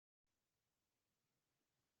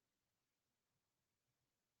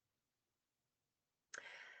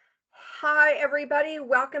Hi, everybody.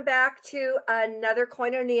 Welcome back to another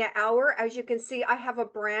Koinonia Hour. As you can see, I have a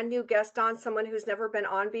brand new guest on, someone who's never been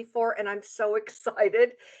on before, and I'm so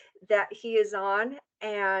excited that he is on.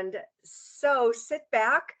 And so sit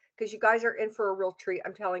back because you guys are in for a real treat.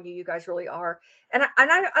 I'm telling you, you guys really are. And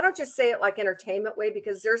I don't just say it like entertainment way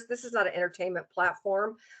because this is not an entertainment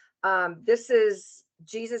platform. This is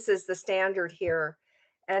Jesus is the standard here.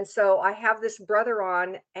 And so I have this brother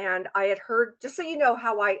on, and I had heard, just so you know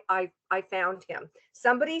how I found him.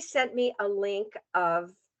 Somebody sent me a link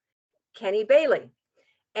of Kenny Bailey,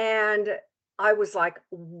 and I was like,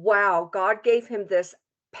 wow, God gave him this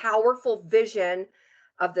powerful vision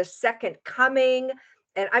of the second coming.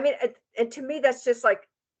 And I mean, and to me, that's just like,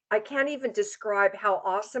 I can't even describe how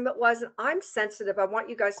awesome it was. And I'm sensitive. I want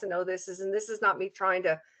you guys to know and this is not me trying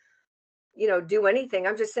to, do anything.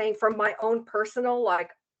 I'm just saying from my own personal,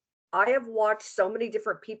 like, I have watched so many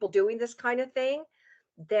different people doing this kind of thing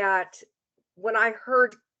that when I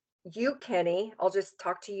heard you, Kenny, I'll just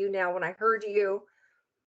talk to you now. When I heard you,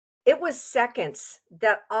 it was seconds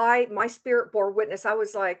that my spirit bore witness. I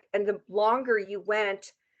was like, and the longer you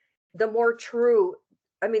went, the more true.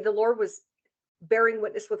 I mean, the Lord was bearing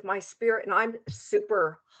witness with my spirit, and I'm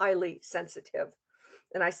super highly sensitive.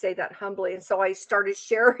 And I say that humbly. And so I started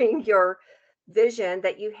sharing your vision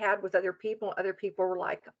that you had with other people. Other people were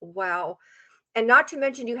like, wow. And not to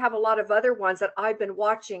mention you have a lot of other ones that I've been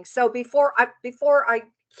watching. So before I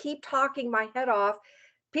keep talking my head off,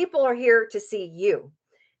 people are here to see you.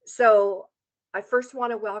 So I first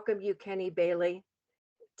want to welcome you, Kenny Bailey,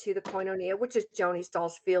 to the Koinonia, which is Joni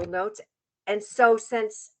Stahl's Field Notes. And so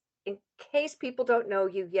since in case people don't know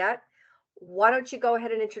you yet, why don't you go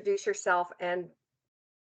ahead and introduce yourself? And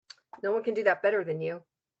no one can do that better than you.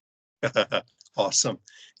 Awesome.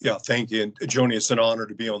 Yeah, thank you. And Joni, it's an honor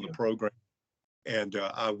to be on the program. And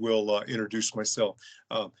I will introduce myself.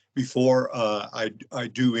 Before I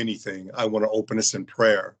do anything, I want to open us in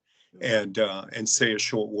prayer and say a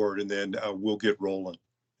short word, and then we'll get rolling.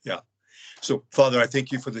 Yeah. So, Father, I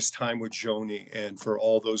thank you for this time with Joni and for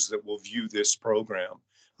all those that will view this program,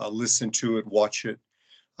 listen to it, watch it.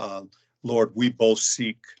 Uh, Lord, we both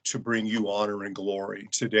seek to bring you honor and glory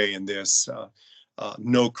today in this.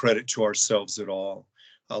 No credit to ourselves at all.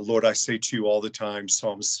 Lord, I say to you all the time,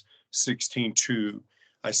 Psalms 16:2,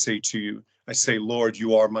 I say to you, I say, Lord,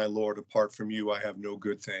 you are my Lord. Apart from you, I have no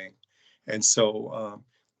good thing. And so,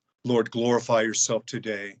 Lord, glorify yourself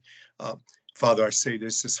today. Uh, Father, I say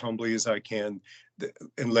this as humbly as I can,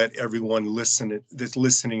 and let everyone that's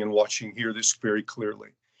listening and watching hear this very clearly.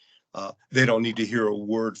 They don't need to hear a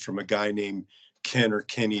word from a guy named Ken or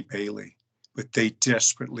Kenny Bailey, but they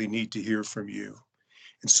desperately need to hear from you.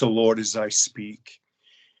 And so, Lord, as I speak,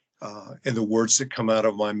 and the words that come out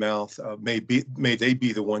of my mouth, may they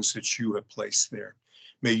be the ones that you have placed there.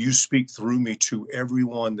 May you speak through me to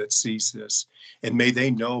everyone that sees this, and may they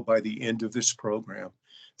know by the end of this program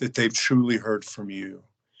that they've truly heard from you,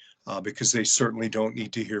 because they certainly don't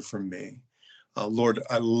need to hear from me. Lord,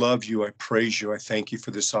 I love you. I praise you. I thank you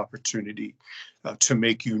for this opportunity to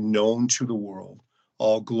make you known to the world.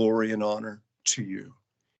 All glory and honor to you.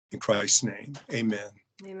 In Christ's name, amen.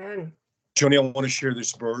 Amen. Joni, I want to share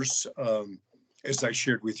this verse as I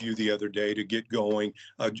shared with you the other day to get going,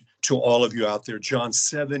 to all of you out there. John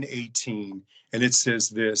 7:18, and it says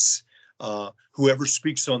this, whoever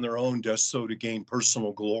speaks on their own does so to gain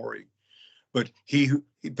personal glory. But he who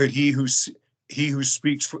speaks he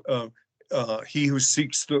who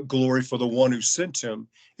seeks the glory for the one who sent him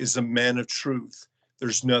is a man of truth.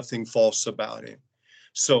 There's nothing false about him.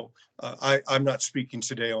 So I'm not speaking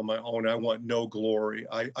today on my own. I want no glory.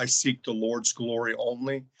 I seek the Lord's glory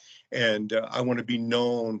only, and I want to be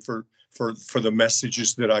known for the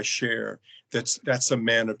messages that I share. That's a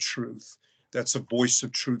man of truth. That's a voice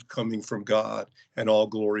of truth coming from God, and all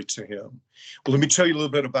glory to him. Well, let me tell you a little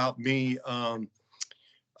bit about me. I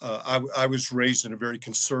was raised in a very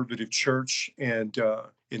conservative church and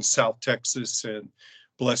in South Texas, and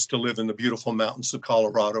blessed to live in the beautiful mountains of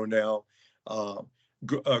Colorado now.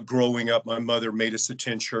 Growing up, my mother made us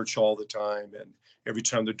attend church all the time, and every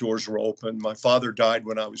time the doors were open. My father died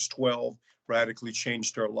when I was 12, radically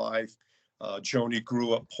changed our life. Joni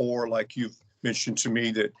grew up poor, like you've mentioned to me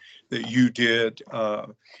that you did,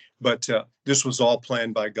 but this was all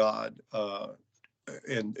planned by God.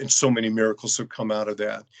 And so many miracles have come out of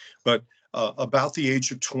that. But about the age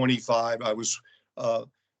of 25,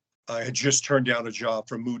 I had just turned down a job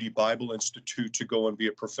from Moody Bible Institute to go and be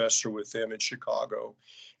a professor with them in Chicago.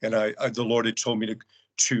 And the Lord had told me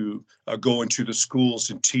to go into the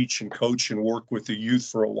schools and teach and coach and work with the youth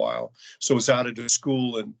for a while. So I was out at a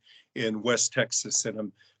school in West Texas,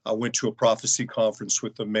 and I went to a prophecy conference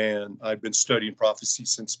with a man. I'd been studying prophecy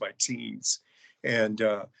since my teens, and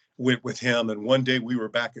went with him. And one day we were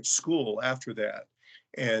back at school after that,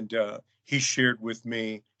 and he shared with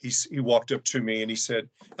me. He walked up to me and he said,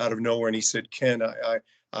 out of nowhere, and he said, "Ken,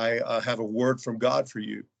 I have a word from God for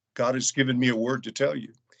you. God has given me a word to tell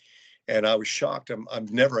you." And I was shocked.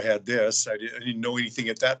 I've never had this. I didn't know anything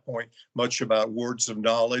at that point much about words of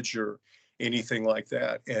knowledge or anything like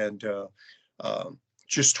that. And um,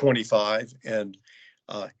 just 25. And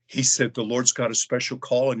he said, the Lord's got a special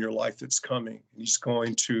call in your life that's coming. He's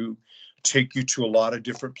going to take you to a lot of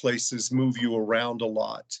different places, move you around a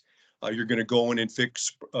lot. You're going to go in and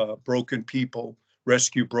fix broken people,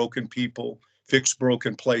 rescue broken people, fix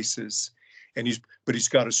broken places. But he's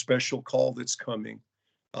got a special call that's coming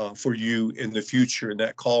for you in the future, and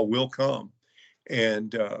that call will come.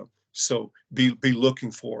 And so be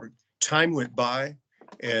looking for it. Time went by,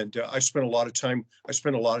 and I spent a lot of time. I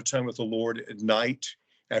spent a lot of time with the Lord at night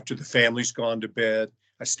after the family's gone to bed.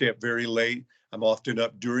 I stay up very late. I'm often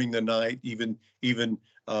up during the night. Even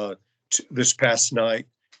this past night,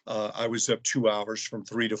 I was up 2 hours from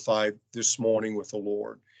 3 to 5 this morning with the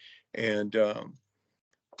Lord, and uh,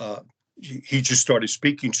 he just started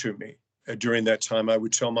speaking to me. During that time, I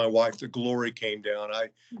would tell my wife the glory came down.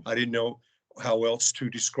 I didn't know how else to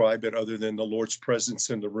describe it other than the Lord's presence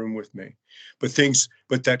in the room with me. But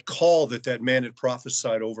that call that man had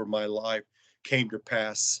prophesied over my life came to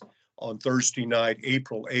pass on Thursday night,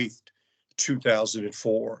 April 8th,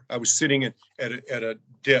 2004. I was sitting at a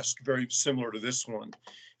desk very similar to this one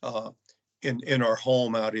in our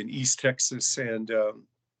home out in East Texas, and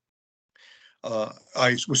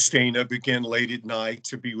I was staying up again late at night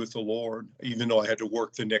to be with the Lord, even though I had to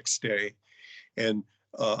work the next day. And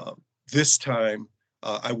uh, this time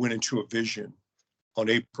I went into a vision on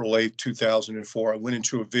April 8th, 2004. I went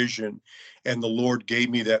into a vision, and the Lord gave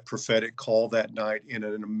me that prophetic call that night in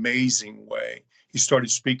an amazing way. He started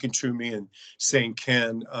speaking to me and saying,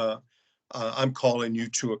 Ken, I'm calling you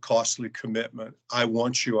to a costly commitment. I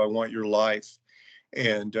want you. I want your life.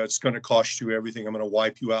 And it's going to cost you everything. I'm going to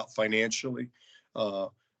wipe you out financially uh,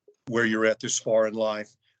 where you're at this far in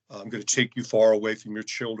life. I'm going to take you far away from your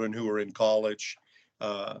children who are in college.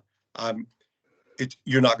 Uh, I'm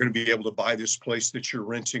you're not going to be able to buy this place that you're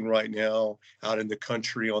renting right now out in the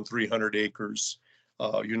country on 300 acres.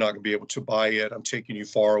 You're not going to be able to buy it. I'm taking you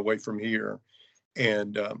far away from here.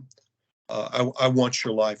 And I want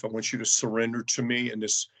your life. I want you to surrender to me and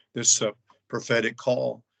this prophetic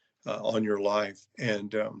call on your life.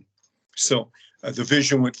 And so the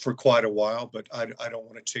vision went for quite a while, but I don't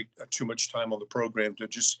want to take too much time on the program to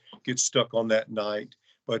just get stuck on that night.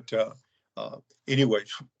 But uh, anyway,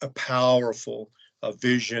 a powerful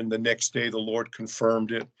vision. The next day, the Lord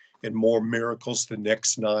confirmed it, and more miracles the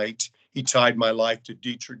next night. He tied my life to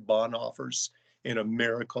Dietrich Bonhoeffer's in a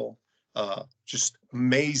miracle. Just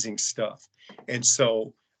amazing stuff. And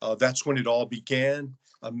so that's when it all began.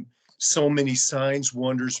 So many signs,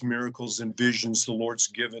 wonders, miracles, and visions the Lord's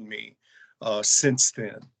given me since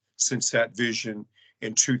then, since that vision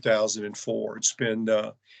in 2004. It's been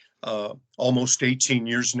almost 18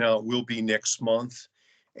 years now. It will be next month.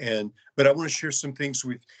 But I want to share some things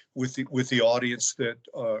with the audience that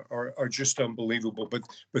are just unbelievable,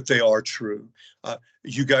 but they are true.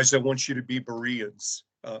 You guys, I want you to be Bereans.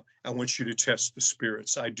 I want you to test the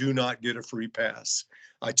spirits. I do not get a free pass.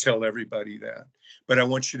 I tell everybody that. But I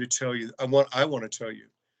want you to tell you, I want to tell you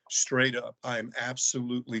straight up, I am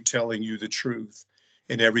absolutely telling you the truth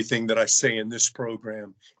in everything that I say in this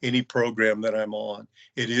program, any program that I'm on.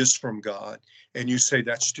 It is from God. And you say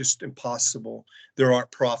that's just impossible. There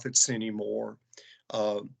aren't prophets anymore.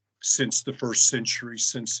 Since the first century,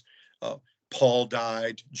 since Paul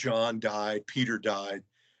died, John died, Peter died.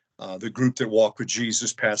 The group that walked with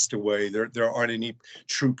Jesus passed away. There aren't any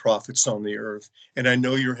true prophets on the earth. And I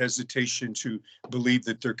know your hesitation to believe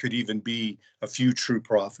that there could even be a few true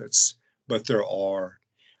prophets, but there are.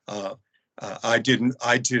 Uh, I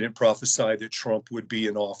didn't prophesy that Trump would be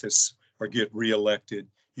in office or get reelected.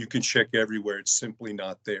 You can check everywhere. It's simply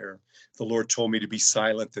not there. The Lord told me to be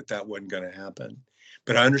silent, that wasn't going to happen.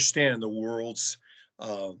 But I understand the world's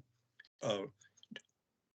uh, uh,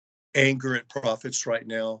 anger at prophets right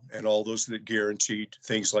now and all those that guaranteed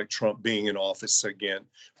things like Trump being in office again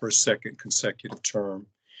for a second consecutive term.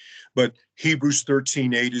 But Hebrews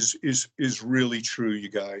 13:8 is really true, you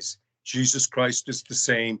guys. Jesus Christ is the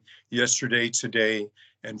same yesterday, today,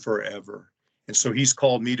 and forever. And so he's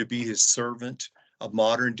called me to be his servant, a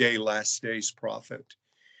modern day last days prophet.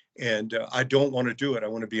 And I don't want to do it. I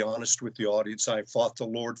want to be honest with the audience. I fought the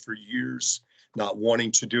Lord for years not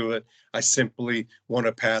wanting to do it. I simply want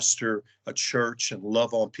to pastor a church and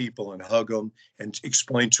love on people and hug them and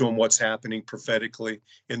explain to them what's happening prophetically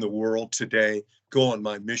in the world today, go on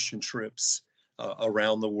my mission trips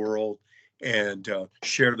around the world and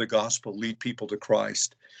share the gospel, lead people to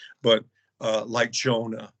Christ. But like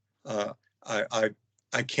Jonah, uh, I, I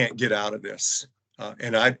I can't get out of this.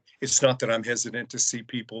 It's not that I'm hesitant to see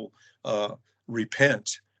people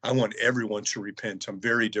repent. I want everyone to repent. I'm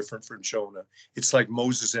very different from Jonah. It's like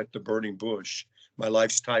Moses at the burning bush. My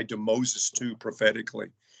life's tied to Moses too, prophetically,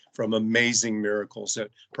 from amazing miracles that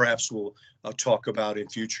perhaps we'll talk about in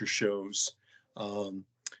future shows. Um,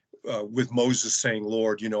 with Moses saying,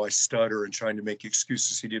 Lord, I stutter and trying to make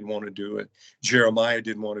excuses. He didn't want to do it. Jeremiah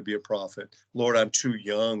didn't want to be a prophet. Lord, I'm too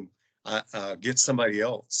young. Get somebody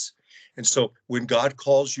else. And so when God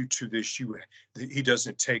calls you to this, he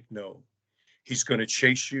doesn't take no. He's going to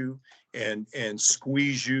chase you and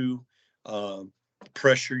squeeze you, um,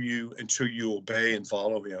 pressure you until you obey and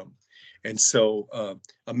follow him. And so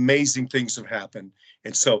amazing things have happened.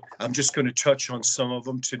 And so I'm just going to touch on some of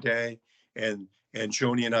them today. And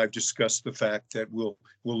Joni and I have discussed the fact that we'll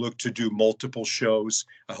look to do multiple shows.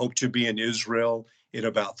 I hope to be in Israel in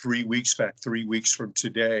about 3 weeks, back 3 weeks from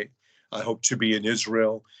today. I hope to be in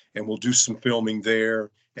Israel and we'll do some filming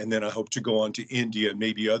there. And then I hope to go on to India and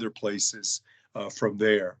maybe other places from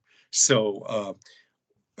there. So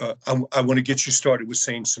I want to get you started with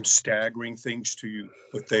saying some staggering things to you,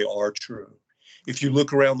 but they are true. If you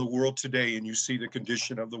look around the world today and you see the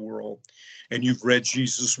condition of the world, and you've read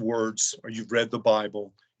Jesus' words, or you've read the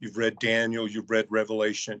Bible, you've read Daniel, you've read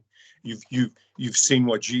Revelation, you've seen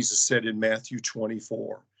what Jesus said in Matthew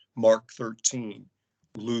 24, Mark 13,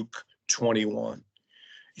 Luke 21.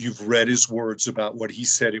 You've read his words about what he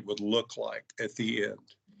said it would look like at the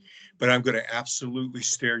end. But I'm going to absolutely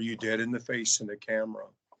stare you dead in the face in the camera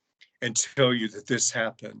and tell you that this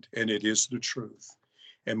happened and it is the truth.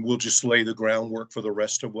 And we'll just lay the groundwork for the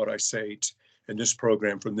rest of what I say in this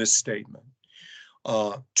program from this statement.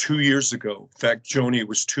 2 years ago, in fact, Joni, it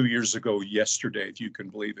was 2 years ago yesterday, if you can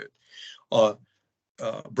believe it.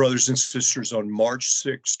 Brothers and sisters, on March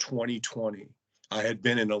 6, 2020, I had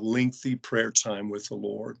been in a lengthy prayer time with the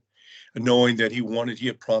Lord, knowing that he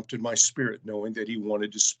had prompted my spirit, knowing that he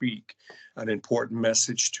wanted to speak an important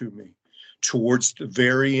message to me. Towards the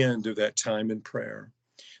very end of that time in prayer,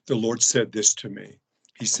 the Lord said this to me.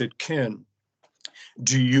 He said, Ken,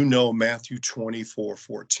 do you know Matthew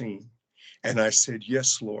 24:14? And I said,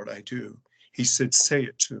 yes, Lord, I do. He said, say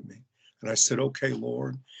it to me. And I said, okay,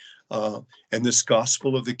 Lord. And this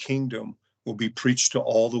gospel of the kingdom will be preached to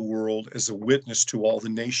all the world as a witness to all the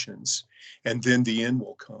nations. And then the end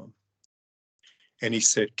will come. And he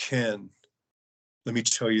said, Ken, let me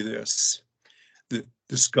tell you this.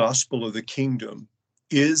 This gospel of the kingdom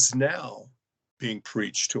is now being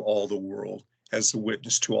preached to all the world as a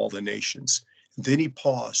witness to all the nations. And then he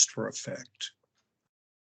paused for effect.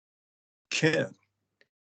 Ken,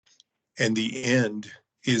 and the end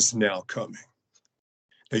is now coming.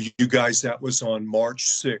 Now, you guys, that was on March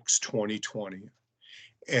 6, 2020.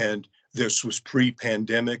 And this was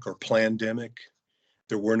pre-pandemic or plandemic.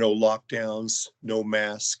 There were no lockdowns, no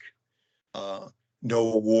mask,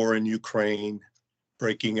 no war in Ukraine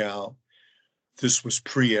breaking out. This was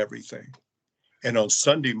pre-everything. And on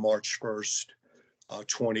Sunday, March 1st,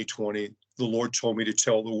 2020, the Lord told me to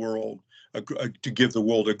tell the world, to give the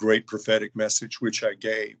world a great prophetic message, which I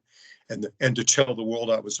gave, and to tell the world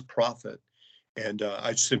I was a prophet. And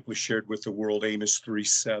I simply shared with the world Amos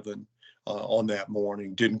 3:7 on that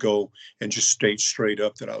morning. Didn't go and just state straight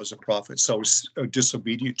up that I was a prophet. So I was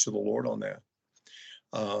disobedient to the Lord on that.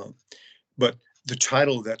 But the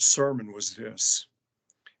title of that sermon was this: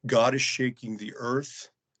 God is shaking the earth,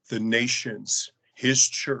 the nations, his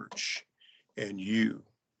church, and you.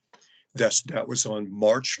 That was on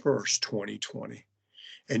March 1st, 2020.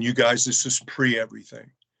 And you guys, this is pre-everything.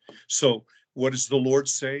 So what does the Lord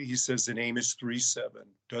say? He says in Amos 3:7,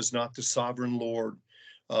 does not the sovereign Lord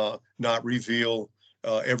not reveal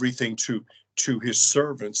everything to his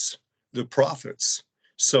servants, the prophets?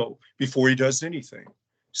 So before he does anything.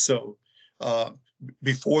 So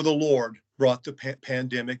before the Lord brought the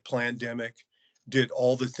plandemic, did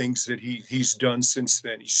all the things that he's done since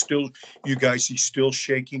then. He's still, you guys, he's still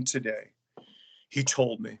shaking today. He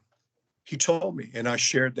told me, and I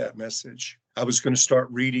shared that message. I was going to start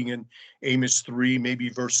reading in Amos 3, maybe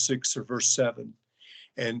verse 6 or verse 7,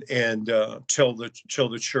 and tell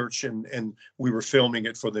the church, and we were filming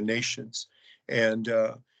it for the nations. And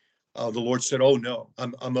the Lord said, oh no,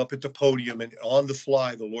 I'm up at the podium, and on the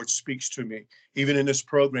fly, the Lord speaks to me. Even in this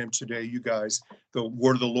program today, you guys, the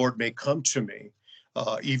word of the Lord may come to me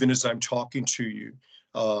even as I'm talking to you.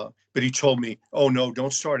 But he told me, oh no,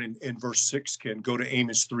 don't start in verse 6, Ken. Go to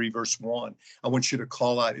Amos 3, verse 1. I want you to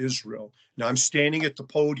call out Israel. Now I'm standing at the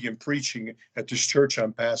podium preaching at this church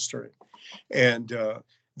I'm pastoring. And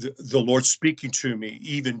the Lord speaking to me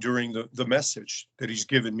even during the message that he's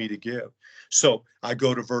given me to give. So I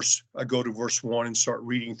go to verse 1 and start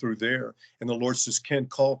reading through there. And the Lord says, Ken,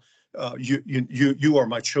 call you are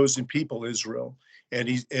my chosen people, Israel. And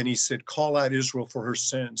he said, call out Israel for her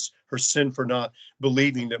sins, her sin for not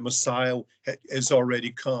believing that Messiah has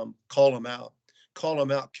already come. Call them out. Call them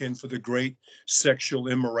out, Ken, for the great sexual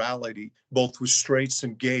immorality, both with straights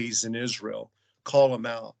and gays in Israel. Call them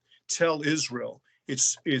out. Tell Israel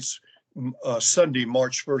it's Sunday,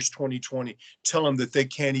 March 1st, 2020. Tell them that they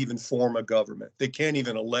can't even form a government. They can't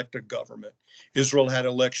even elect a government. Israel had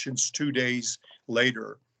elections 2 days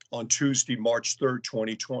later on Tuesday, March 3rd,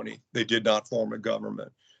 2020. They did not form a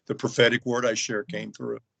government. The prophetic word I share came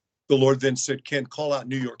through. The Lord then said, Ken, call out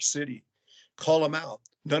New York City. Call them out.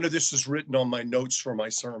 None of this is written on my notes for my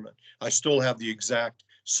sermon. I still have the exact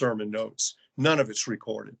sermon notes. None of it's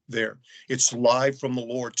recorded there. It's live from the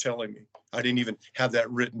Lord telling me. I didn't even have that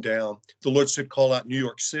written down. The Lord said, call out New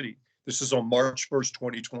York City. This is on March 1st,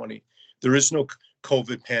 2020. There is no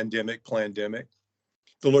COVID pandemic.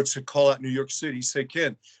 The Lord said, call out New York City. Say,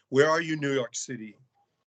 Ken, where are you, New York City?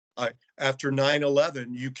 After 9/11,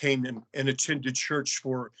 you came in and attended church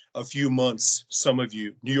for a few months, some of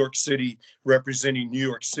you, New York City, representing New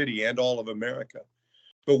York City and all of America.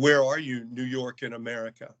 But where are you, New York and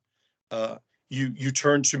America? Uh, you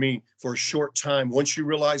turned to me for a short time. Once you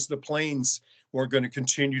realized the planes weren't going to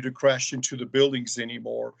continue to crash into the buildings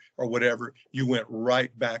anymore or whatever, you went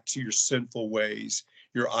right back to your sinful ways,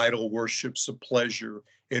 your idol worships of pleasure,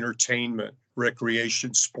 entertainment,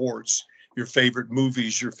 recreation, sports, your favorite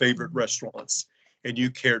movies, your favorite restaurants, and you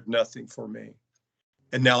cared nothing for me.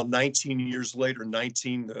 And now 19 years later,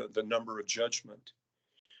 19, the number of judgment,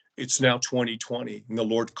 it's now 2020, and the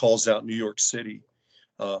Lord calls out New York City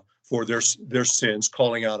for their sins,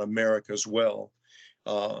 calling out America as well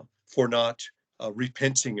for not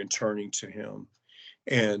repenting and turning to him.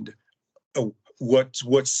 And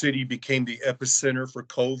what city became the epicenter for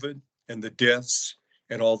COVID and the deaths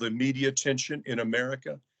and all the media attention in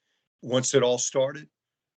America? Once it all started,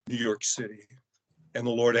 New York City. And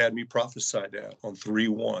the Lord had me prophesy that on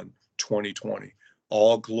 3/1/2020.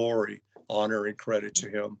 All glory, honor, and credit to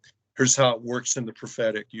him. Here's how it works in the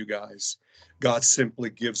prophetic, you guys. God simply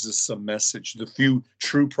gives us a message, the few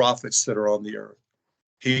true prophets that are on the earth.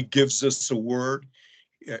 He gives us a word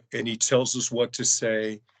and he tells us what to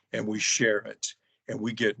say, and we share it, and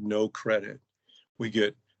we get no credit. We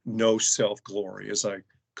get no self-glory, as I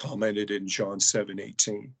commented in John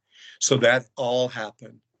 7:18. So that all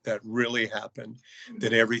happened. That really happened.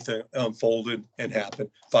 That everything unfolded and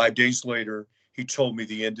happened. 5 days later, he told me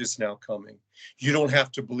the end is now coming. You don't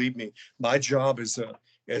have to believe me. My job as a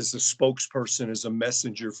spokesperson, as a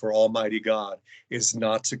messenger for Almighty God, is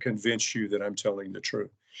not to convince you that I'm telling the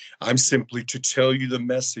truth. I'm simply to tell you the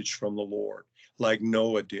message from the Lord, like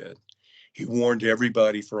Noah did. He warned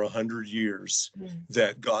everybody for 100 years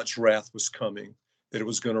that God's wrath was coming, that it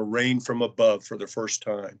was going to rain from above for the first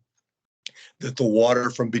time, that the water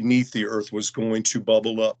from beneath the earth was going to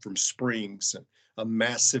bubble up from springs and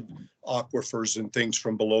massive aquifers and things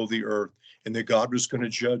from below the earth, and that God was going to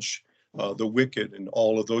judge the wicked and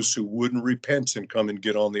all of those who wouldn't repent and come and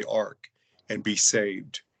get on the ark and be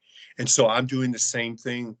saved. And so I'm doing the same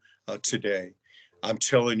thing today. I'm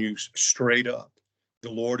telling you straight up,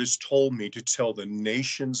 the Lord has told me to tell the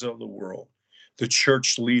nations of the world, the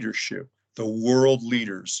church leadership, the world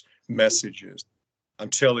leaders messages. I'm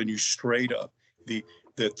telling you straight up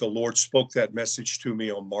that the Lord spoke that message to me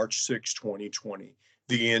on March 6, 2020.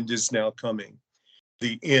 The end is now coming.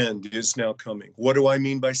 The end is now coming. What do I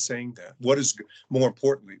mean by saying that? More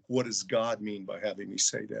importantly, what does God mean by having me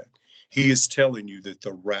say that? He is telling you that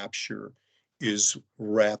the rapture is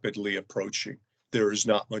rapidly approaching. There is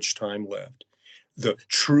not much time left. The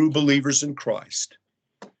true believers in Christ,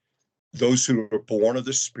 those who are born of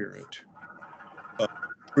the Spirit,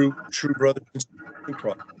 true brothers and sisters in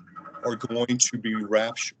Christ, are going to be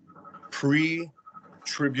raptured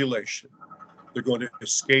pre-tribulation. They're going to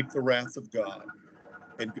escape the wrath of God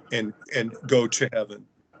and go to heaven.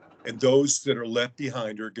 And those that are left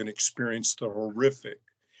behind are going to experience the horrific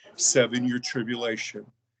 7-year tribulation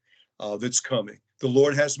that's coming. The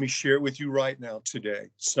Lord has me share with you right now today.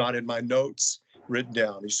 It's not in my notes written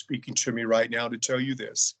down. He's speaking to me right now to tell you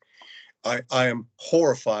this. I am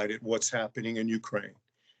horrified at what's happening in Ukraine.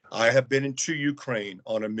 I have been into Ukraine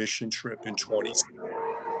on a mission trip in 20.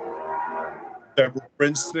 Several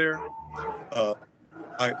friends there.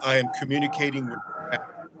 I am communicating with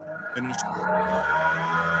ministry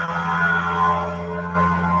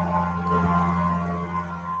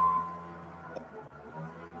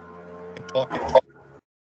and talking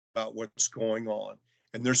about what's going on.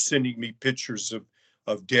 And they're sending me pictures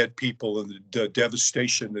of dead people and the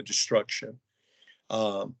devastation, the destruction.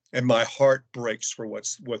 And my heart breaks for what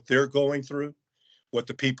they're going through, what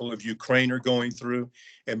the people of Ukraine are going through.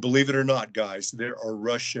 And believe it or not, guys, there are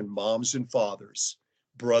Russian moms and fathers,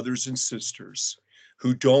 brothers and sisters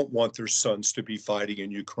who don't want their sons to be fighting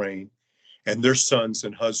in Ukraine, and their sons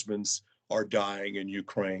and husbands are dying in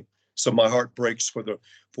Ukraine. So my heart breaks for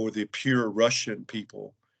the pure Russian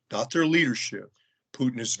people, not their leadership.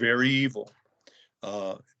 Putin is very evil,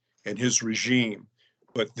 uh, and his regime,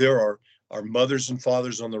 but there are mothers and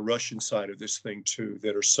fathers on the Russian side of this thing too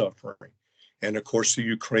that are suffering, and of course the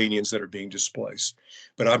Ukrainians that are being displaced.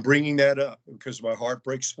 But I'm bringing that up because my heart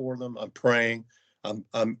breaks for them. I'm praying.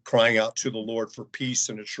 I'm crying out to the Lord for peace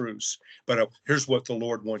and a truce. But here's what the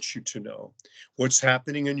Lord wants you to know. What's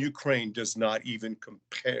happening in Ukraine does not even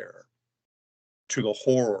compare to the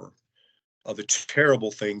horror of the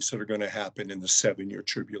terrible things that are going to happen in the 7-year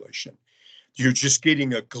tribulation. You're just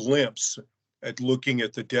getting a glimpse at looking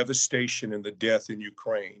at the devastation and the death in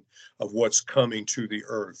Ukraine of what's coming to the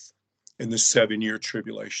earth in the 7-year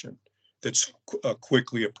tribulation that's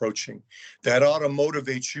quickly approaching. That ought to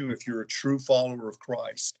motivate you, if you're a true follower of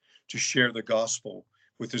Christ, to share the gospel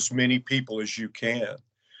with as many people as you can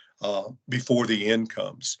before the end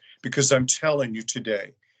comes. Because I'm telling you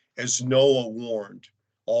today, as Noah warned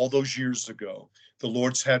all those years ago, the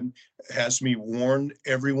Lord's has me warn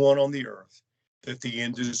everyone on the earth that the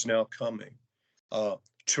end is now coming.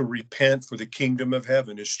 To repent, for the kingdom of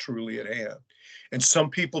heaven is truly at hand. And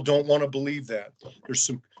some people don't want to believe that.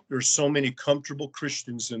 There's so many comfortable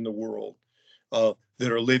Christians in the world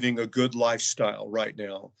that are living a good lifestyle right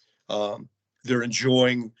now. They're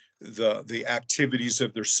enjoying the activities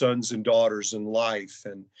of their sons and daughters in life,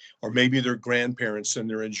 and or maybe their grandparents, and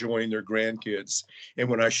they're enjoying their grandkids. And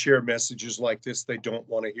when I share messages like this, they don't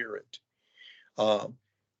want to hear it.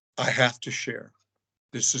 I have to share.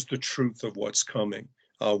 This is the truth of what's coming.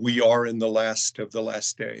 We are in the last of the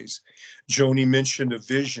last days. Joni mentioned a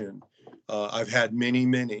vision. I've had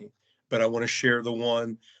many, but I want to share the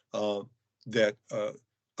one that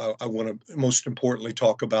I want to most importantly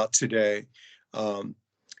talk about today. And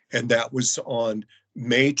that was on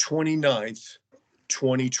May 29th,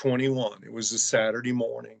 2021. It was a Saturday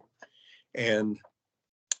morning. And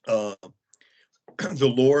the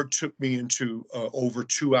Lord took me into over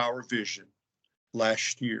 2-hour vision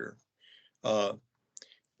last year.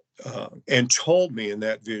 And told me in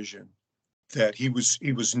that vision that he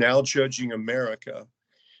was now judging America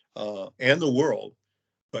and the world,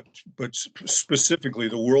 but specifically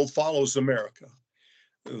the world follows America.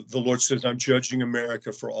 The Lord says, I'm judging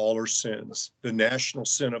America for all her sins, the national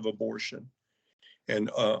sin of abortion, and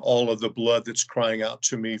all of the blood that's crying out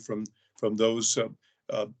to me from those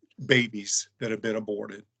babies that have been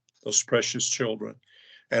aborted, those precious children,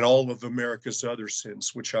 and all of America's other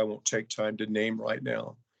sins, which I won't take time to name right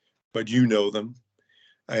now, but you know them.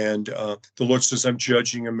 And the Lord says, I'm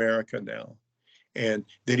judging America now. And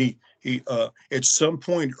then he at some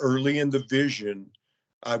point early in the vision,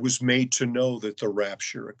 I was made to know that the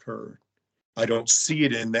rapture occurred. I don't see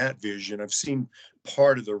it in that vision. I've seen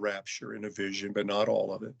part of the rapture in a vision, but not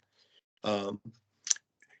all of it.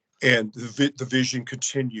 And the vision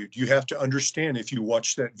continued. You have to understand, if you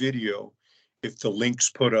watch that video, if the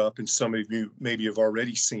link's put up, and some of you maybe have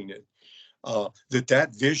already seen it, that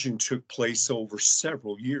vision took place over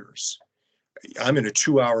several years. I'm in a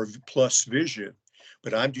 2-hour plus vision,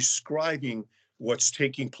 but I'm describing what's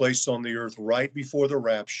taking place on the earth right before the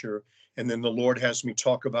rapture. And then the Lord has me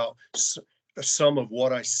talk about some of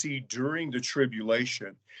what I see during the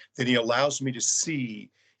tribulation. Then he allows me to see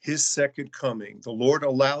his second coming. The Lord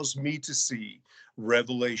allows me to see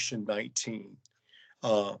Revelation 19.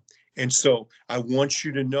 And so I want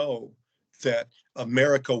you to know that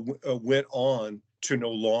America went on to no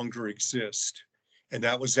longer exist. And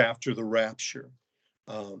that was after the rapture.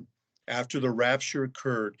 After the rapture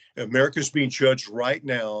occurred, America's being judged right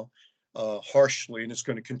now harshly, and it's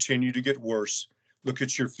going to continue to get worse. Look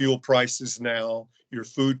at your fuel prices now, your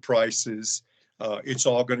food prices. It's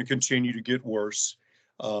all going to continue to get worse.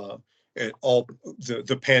 And all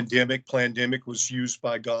the pandemic was used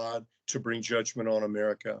by God to bring judgment on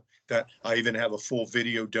America. That I even have a full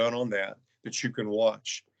video done on that you can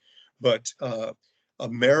watch. But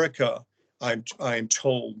America, I'm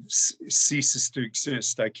told, ceases to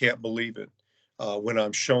exist. I can't believe it. when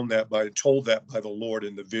I'm told that by the Lord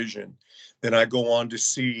in the vision. Then I go on to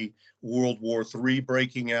see World War III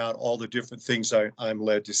breaking out, all the different things I'm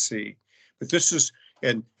led to see. But this is,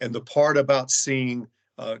 and the part about seeing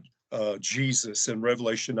Jesus in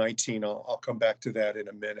Revelation 19, I'll come back to that in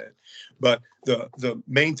a minute. But the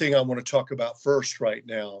main thing I want to talk about first right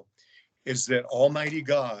now is that Almighty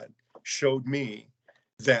God showed me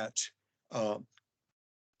that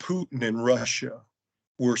Putin and Russia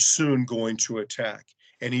were soon going to attack.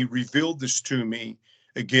 And he revealed this to me,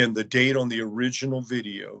 again, the date on the original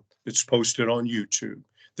video that's posted on YouTube,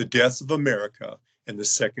 the death of America and the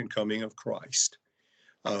second coming of Christ.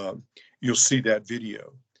 You'll see that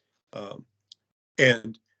video.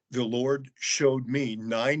 And the Lord showed me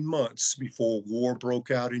 9 months before war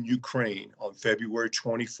broke out in Ukraine on February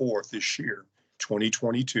 24th this year,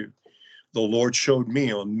 2022. The Lord showed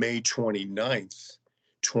me on May 29th,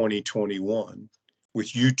 2021, with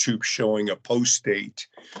YouTube showing a post date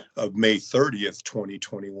of May 30th,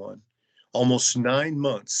 2021. Almost 9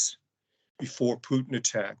 months before Putin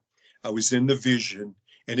attacked, I was in the vision.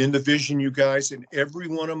 And in the vision, you guys, in every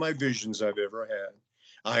one of my visions I've ever had,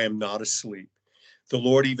 I am not asleep. The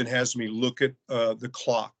Lord even has me look at the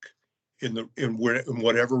clock in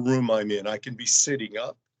whatever room I'm in. I can be sitting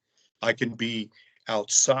up. I can be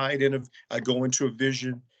outside I go into a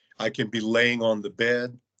vision. I can be laying on the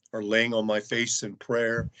bed or laying on my face in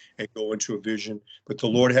prayer and go into a vision. But the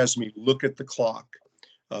Lord has me look at the clock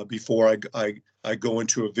before I go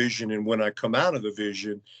into a vision. And when I come out of the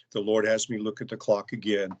vision, the Lord has me look at the clock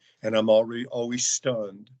again. And I'm always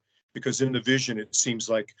stunned, because in the vision, it seems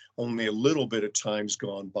like only a little bit of time's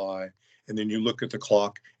gone by. And then you look at the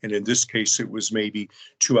clock, and in this case, it was maybe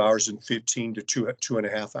 2 hours and 15 to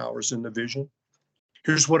 2.5 hours in the vision.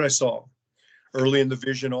 Here's what I saw early in the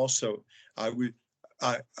vision. Also,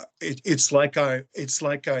 it's like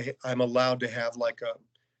I'm allowed to have like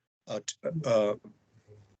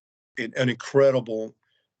an incredible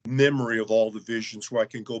memory of all the visions, where I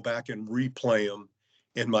can go back and replay them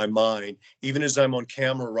in my mind. Even as I'm on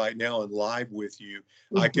camera right now and live with you,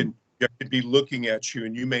 I could be looking at you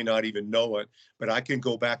and you may not even know it, but I can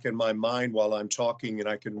go back in my mind while I'm talking and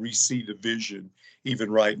I can re-see the vision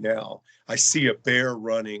even right now. I see a bear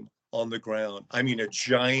running on the ground. I mean, a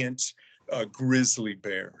giant grizzly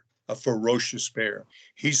bear, a ferocious bear.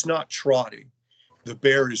 He's not trotting. The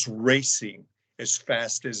bear is racing as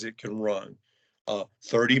fast as it can run.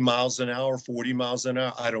 30 miles an hour, 40 miles an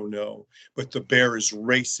hour, I don't know. But the bear is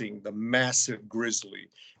racing. The massive grizzly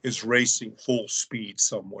is racing full speed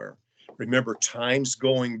somewhere. Remember, time's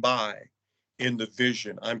going by in the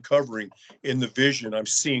vision. I'm covering in the vision, I'm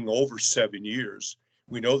seeing over 7 years.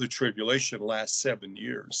 We know the tribulation lasts 7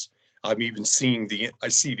 years. I'm even seeing I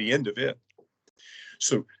see the end of it.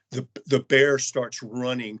 So the bear starts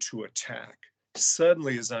running to attack.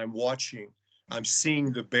 Suddenly, as I'm watching, I'm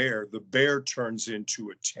seeing the bear turns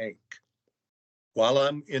into a tank. While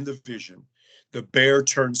I'm in the vision, the bear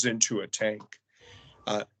turns into a tank.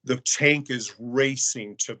 The tank is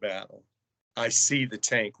racing to battle. I see the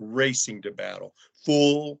tank racing to battle,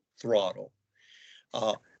 full throttle.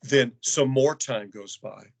 Then some more time goes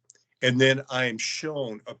by. And then I am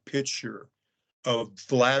shown a picture of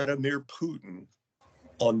Vladimir Putin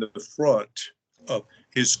on the front of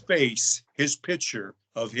his face, his picture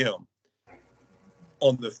of him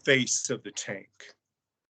on the face of the tank.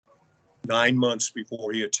 9 months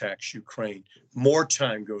before he attacks Ukraine. More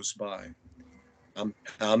time goes by.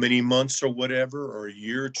 How many months or whatever, or a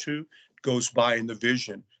year or two goes by in the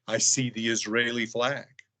vision. I see the Israeli flag.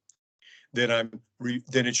 Then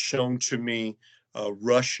it's shown to me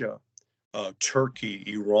Russia, Turkey,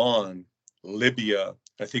 Iran, Libya,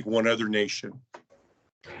 I think one other nation.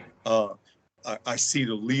 I see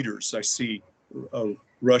the leaders. I see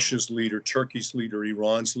Russia's leader, Turkey's leader,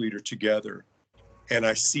 Iran's leader together. And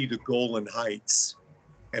I see the Golan Heights,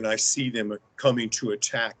 and I see them coming to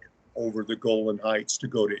attack over the Golan Heights to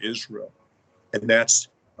go to Israel. And that's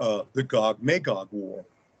the Gog-Magog war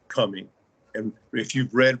coming. And if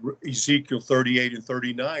you've read Ezekiel 38 and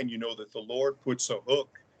 39, you know that the Lord puts a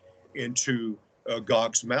hook into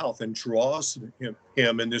Gog's mouth and draws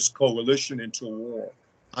him and this coalition into war.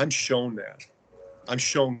 I'm shown that. I'm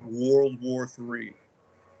shown World War III.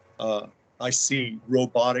 I see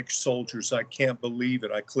robotic soldiers. I can't believe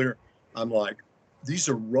it. I'm like, these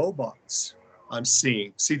are robots I'm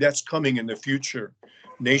seeing. See, that's coming in the future.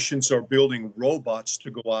 Nations are building robots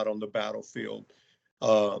to go out on the battlefield.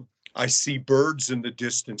 I see birds in the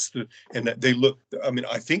distance, and they look, I mean,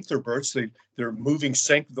 I think they're birds. They're moving,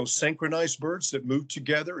 those synchronized birds that move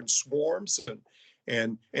together in swarms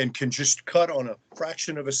and can just cut on a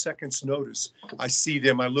fraction of a second's notice. I see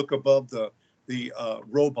them. I look above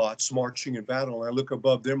robots marching in battle. And I look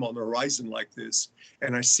above them on the horizon like this,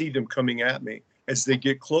 and I see them coming at me. As they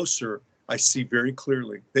get closer, I see very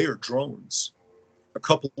clearly they are drones. A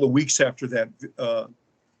couple of weeks after that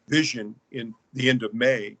vision, in the end of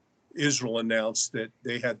May, Israel announced that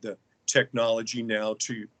they had the technology now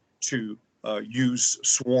to use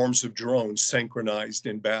swarms of drones synchronized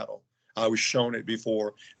in battle. I was shown it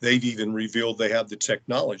before. They've even revealed they have the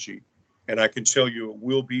technology, and I can tell you it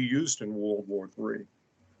will be used in World War III.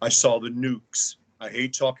 I saw the nukes. I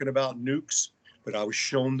hate talking about nukes, but I was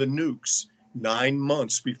shown the nukes 9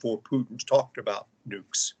 months before Putin talked about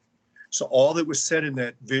nukes. So all that was said in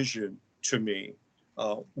that vision to me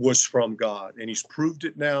was from God, and He's proved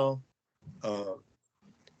it now, uh,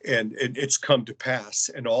 and it's come to pass.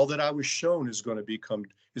 And all that I was shown is going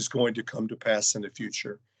to come to pass in the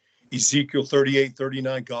future. Ezekiel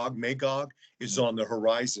 38:39, Gog Magog is on the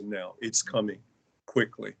horizon now. It's coming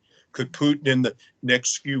quickly. Could Putin in the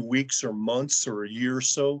next few weeks or months or a year or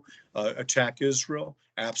so attack Israel?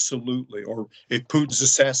 Absolutely. Or if Putin's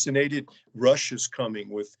assassinated, Russia's coming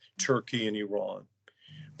with Turkey and Iran.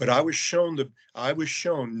 But I was shown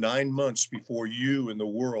 9 months before you and the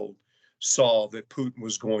world saw that Putin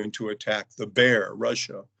was going to attack the bear,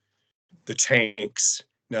 Russia, the tanks.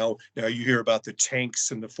 Now you hear about the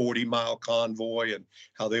tanks and the 40-mile convoy and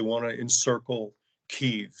how they want to encircle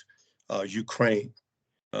Kiev, Ukraine,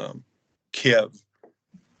 Kiev.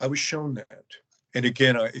 I was shown that. And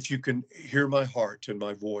again, if you can hear my heart and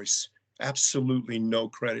my voice, absolutely no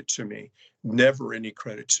credit to me, never any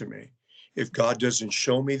credit to me. If God doesn't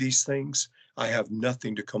show me these things, I have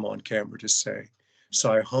nothing to come on camera to say.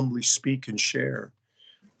 So I humbly speak and share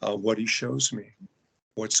what He shows me,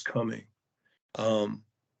 what's coming.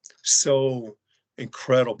 So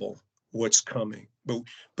incredible what's coming.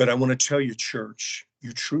 But I want to tell you, church,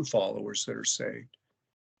 you true followers that are saved,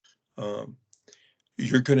 um,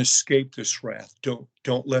 you're going to escape this wrath.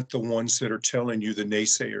 Don't let the ones that are telling you, the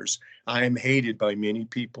naysayers, I am hated by many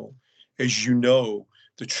people. As you know,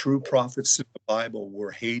 the true prophets of the Bible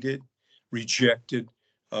were hated, rejected,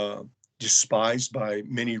 uh, despised by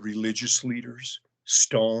many religious leaders,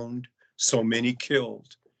 stoned, so many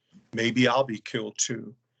killed. Maybe I'll be killed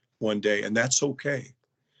too one day, and that's okay.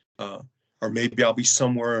 Uh, or maybe I'll be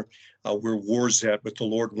somewhere where war's at, but the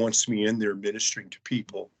Lord wants me in there ministering to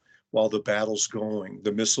people while the battle's going,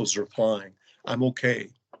 the missiles are flying. I'm okay.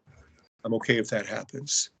 I'm okay if that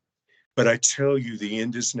happens. But I tell you, the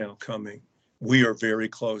end is now coming. We are very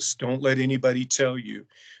close. Don't let anybody tell you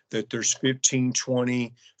that there's 15,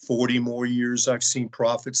 20, 40 more years. I've seen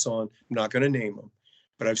prophets on, I'm not going to name them,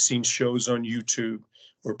 but I've seen shows on YouTube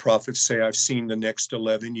where prophets say, I've seen the next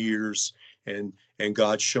 11 years and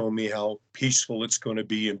God showed me how peaceful it's going to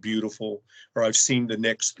be and beautiful. Or I've seen the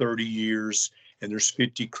next 30 years and there's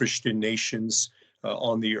 50 Christian nations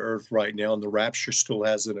on the earth right now and the rapture still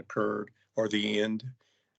hasn't occurred or the end.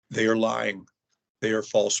 They are lying. They are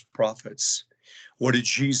false prophets. What did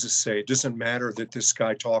Jesus say? It doesn't matter that this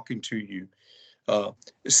guy talking to you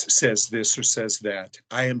says this or says that.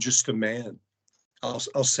 I am just a man.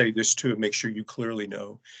 I'll say this too and make sure you clearly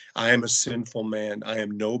know. I am a sinful man. I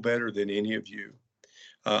am no better than any of you.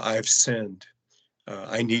 I have sinned.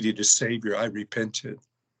 I needed a savior. I repented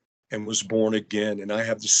and was born again, and I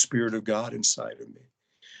have the Spirit of God inside of me.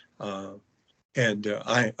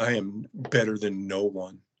 I am better than no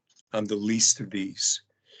one. I'm the least of these.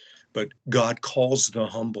 But God calls the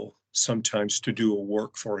humble sometimes to do a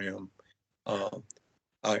work for Him. Uh,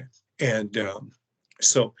 I and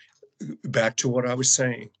so back to what I was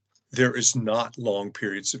saying. There is not long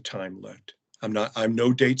periods of time left. I'm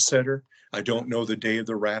no date setter. I don't know the day of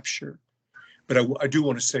the rapture. But I do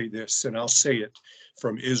want to say this, and I'll say it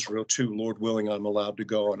from Israel too. Lord willing, I'm allowed to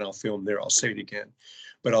go, and I'll film there. I'll say it again.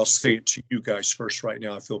 But I'll say it to you guys first right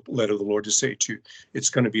now. I feel led of the Lord to say it to you.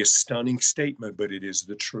 It's going to be a stunning statement, but it is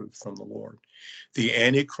the truth from the Lord. The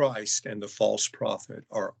Antichrist and the false prophet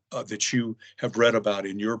are that you have read about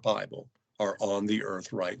in your Bible are on the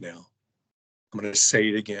earth right now. I'm going to say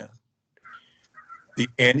it again. The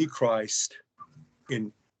Antichrist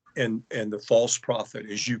in and the false prophet,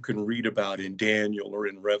 as you can read about in Daniel or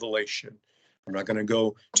in Revelation. I'm not going to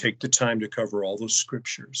go take the time to cover all those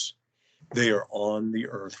scriptures. They are on the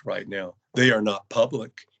earth right now. They are not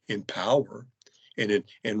public in power and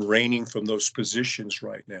reigning from those positions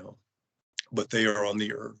right now, but they are on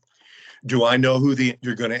the earth. Do I know who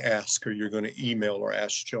you're going to ask, or you're going to email or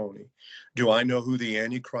ask Joni? Do I know who the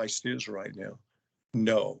Antichrist is right now?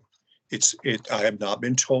 No, I have not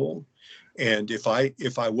been told. And if I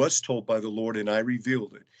was told by the Lord and I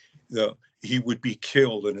revealed it, he would be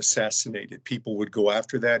killed and assassinated. People would go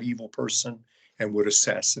after that evil person and would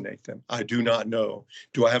assassinate them. I do not know.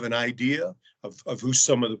 Do I have an idea of who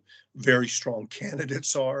some of the very strong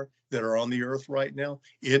candidates are that are on the earth right now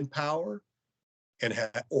in power and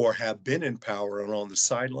or have been in power and on the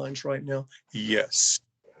sidelines right now? Yes.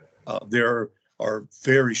 There are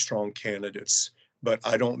very strong candidates, but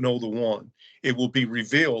I don't know the one. It will be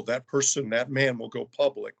revealed. That person, that man will go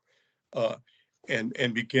public uh,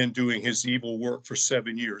 and begin doing his evil work for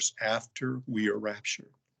 7 years after we are raptured.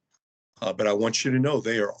 But I want you to know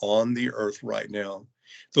they are on the earth right now.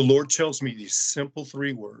 The Lord tells me these simple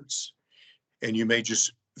 3 words, and you may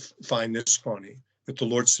just find this funny, but the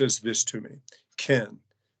Lord says this to me: Ken,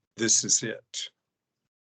 this is it.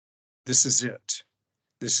 This is it.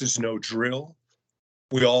 This is no drill.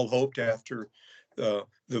 We all hoped after the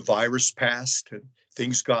virus passed and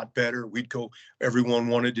things got better, everyone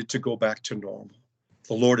wanted it to go back to normal.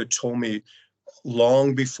 The Lord had told me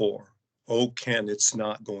long before, oh, Ken, it's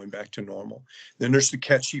not going back to normal. Then there's the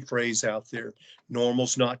catchy phrase out there,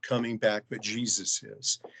 normal's not coming back, but Jesus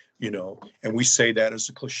is, and we say that as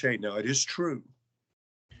a cliche. Now, it is true,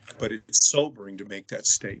 but it's sobering to make that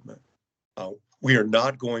statement. We are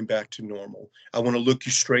not going back to normal. I want to look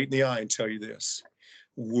you straight in the eye and tell you this.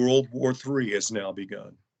 World War III has now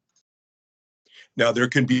begun. Now, there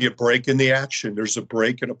can be a break in the action. There's a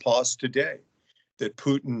break and a pause today that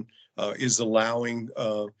Putin is allowing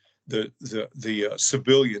the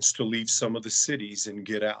civilians to leave some of the cities and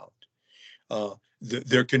get out.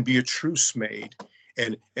 There can be a truce made,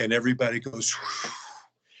 and everybody goes,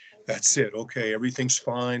 that's it. Okay, everything's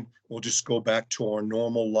fine. We'll just go back to our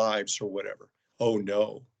normal lives or whatever. Oh,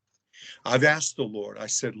 no. I've asked the Lord, I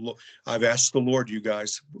said, look, I've asked the Lord, you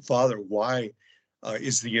guys, Father, why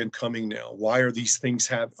is the end coming now? Why are these things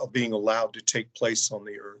being allowed to take place on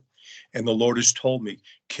the earth? And the Lord has told me,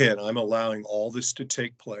 Ken, I'm allowing all this to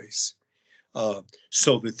take place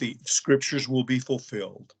so that the scriptures will be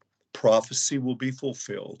fulfilled, prophecy will be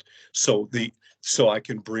fulfilled, so I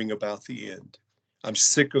can bring about the end. I'm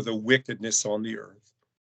sick of the wickedness on the earth,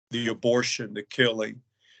 the abortion, the killing,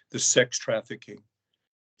 the sex trafficking,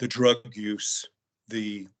 the drug use,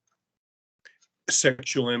 the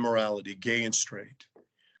sexual immorality, gay and straight.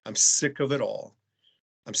 I'm sick of it all.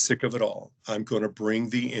 I'm sick of it all. I'm going to bring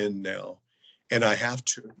the end now. And I have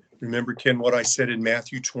to. Remember, Ken, what I said in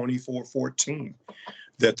Matthew 24:14,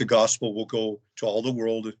 that the gospel will go to all the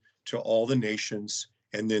world, to all the nations,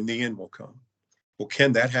 and then the end will come. Well,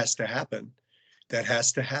 Ken, that has to happen. That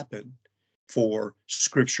has to happen for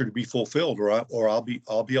scripture to be fulfilled, or I'll be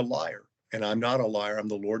a liar. And I'm not a liar. I'm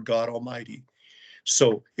the Lord God Almighty.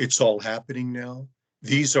 So it's all happening now.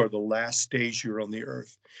 These are the last days you're on the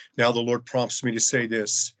earth. Now the Lord prompts me to say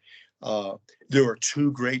this. There are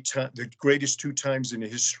the greatest 2 times in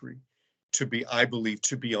history I believe,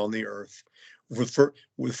 to be on the earth.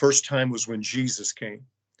 The first time was when Jesus came.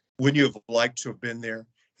 Wouldn't you have liked to have been there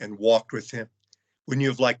and walked with him? Wouldn't you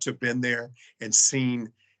have liked to have been there and seen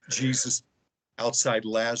Jesus outside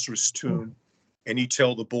Lazarus' tomb, and he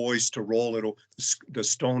tell the boys to roll the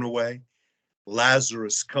stone away?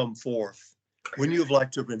 Lazarus, come forth. Wouldn't you have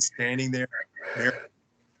liked to have been standing there, Mary,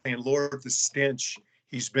 saying, Lord, the stench,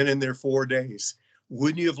 he's been in there 4 days.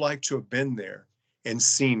 Wouldn't you have liked to have been there and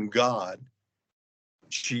seen God?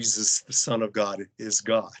 Jesus, the Son of God, is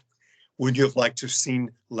God. Wouldn't you have liked to have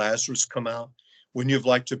seen Lazarus come out? Wouldn't you have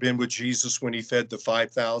liked to have been with Jesus when he fed the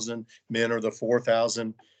 5,000 men or the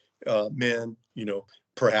 4,000 men,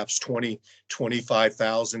 perhaps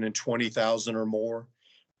 25,000 and 20,000 or more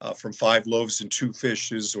from 5 loaves and 2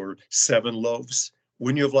 fishes or 7 loaves?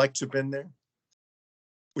 Wouldn't you have liked to have been there?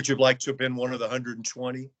 Would you have liked to have been one of the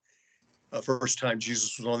 120? First time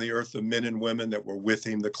Jesus was on the earth, the men and women that were with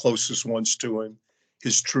him, the closest ones to him,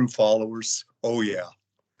 his true followers. Oh, yeah.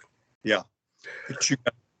 Yeah. But you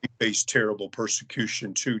guys faced terrible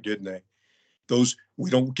persecution too, didn't they? We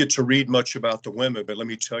don't get to read much about the women, but let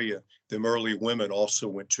me tell you, them early women also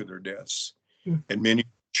went to their deaths. And many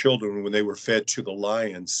children, when they were fed to the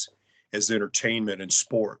lions as entertainment and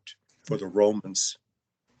sport for the Romans,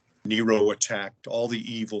 Nero attacked, all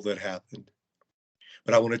the evil that happened.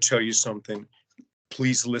 But I want to tell you something.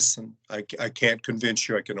 Please listen. I can't convince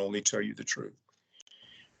you. I can only tell you the truth.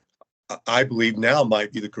 I believe now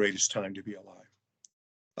might be the greatest time to be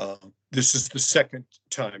alive. This is the second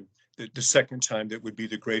time that would be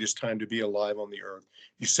the greatest time to be alive on the earth.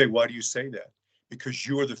 You say, why do you say that? Because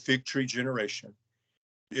you are the fig tree generation.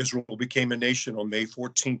 Israel became a nation on May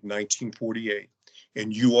 14th, 1948.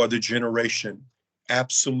 And you are the generation,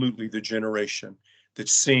 absolutely the generation,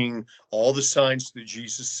 that's seeing all the signs that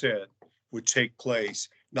Jesus said would take place.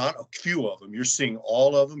 Not a few of them. You're seeing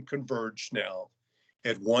all of them converge now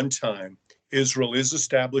at one time. Israel is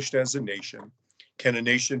established as a nation. Can a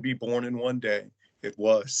nation be born in one day? It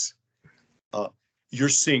was. Uh, you're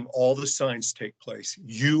seeing all the signs take place.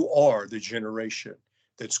 You are the generation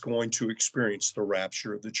that's going to experience the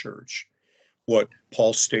rapture of the church. What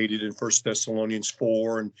Paul stated in 1 Thessalonians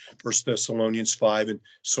 4 and 1 Thessalonians 5 and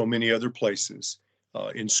so many other places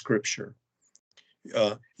in Scripture.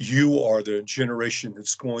 You are the generation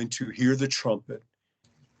that's going to hear the trumpet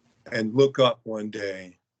and look up one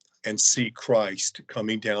day and see Christ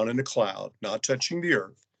coming down in a cloud, not touching the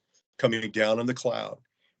earth, coming down in the cloud.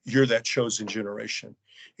 You're that chosen generation.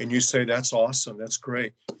 And you say, that's awesome. That's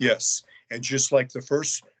great. Yes. And just like the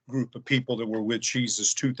first group of people that were with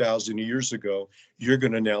Jesus 2,000 years ago, you're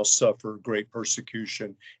going to now suffer great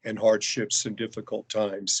persecution and hardships and difficult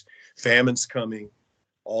times. Famine's coming,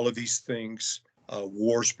 all of these things,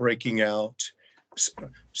 wars breaking out,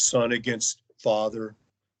 son against father,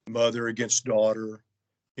 mother against daughter,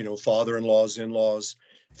 father-in-laws, in-laws,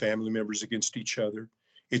 family members against each other.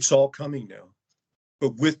 It's all coming now.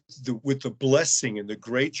 But with the blessing and the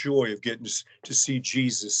great joy of getting to see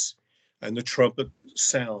Jesus and the trumpet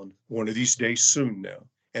sound one of these days soon now,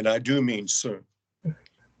 and I do mean soon,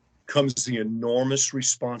 comes the enormous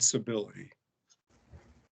responsibility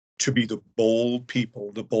to be the bold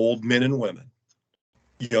people, the bold men and women,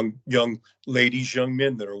 young ladies, young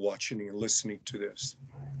men that are watching and listening to this.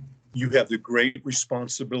 You have the great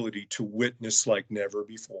responsibility to witness like never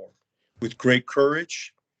before. With great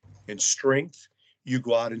courage and strength, you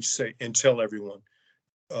go out and say and tell everyone,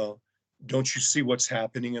 don't you see what's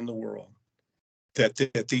happening in the world? That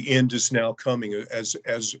the end is now coming, as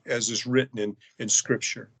is written in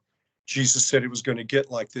Scripture. Jesus said it was going to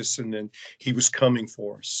get like this, and then he was coming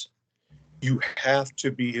for us. You have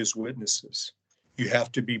to be his witnesses. You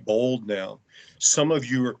have to be bold now. Some of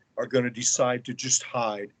you are going to decide to just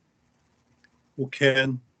hide. Well,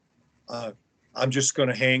 Ken, I'm just going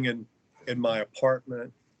to hang in my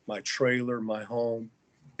apartment, my trailer, my home,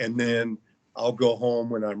 and then I'll go home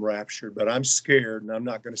when I'm raptured. But I'm scared, and I'm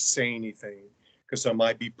not going to say anything because I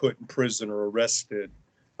might be put in prison or arrested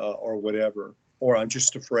or whatever, or I'm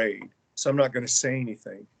just afraid. So I'm not going to say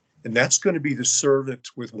anything. And that's going to be the servant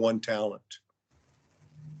with one talent.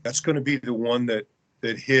 That's going to be the one that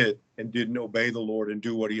hid and didn't obey the Lord and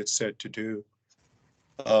do what he had said to do.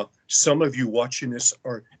 Some of you watching this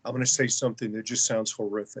I'm going to say something that just sounds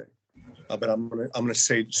horrific, but I'm going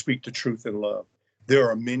to speak the truth in love. There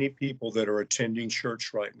are many people that are attending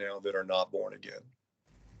church right now that are not born again.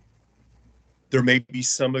 There may be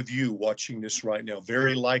some of you watching this right now,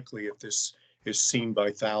 very likely if this is seen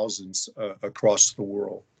by thousands across the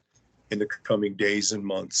world in the coming days and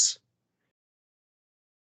months.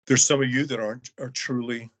 There's some of you that are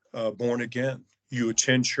truly born again. You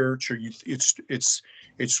attend church, or it's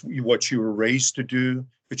what you were raised to do,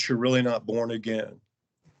 but you're really not born again.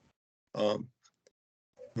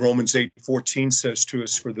 Romans 8:14 says to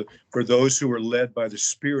us, for those who are led by the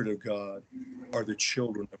Spirit of God are the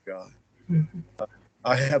children of God.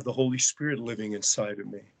 I have the Holy Spirit living inside of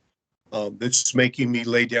me. That's making me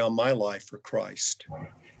lay down my life for Christ,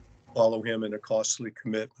 follow him in a costly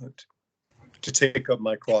commitment, to take up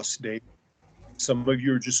my cross daily. Some of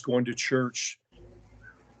you are just going to church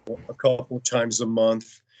a couple of times a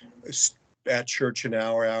month, at church an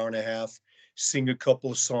hour and a half, sing a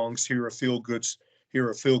couple of songs, hear a feel good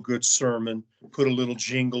sermon, put a little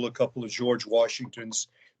jingle, a couple of George Washingtons,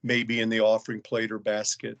 maybe in the offering plate or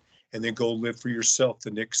basket, and then go live for yourself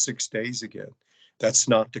the next 6 days again. That's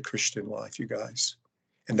not the Christian life, you guys.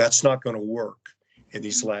 And that's not going to work in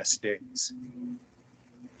these last days.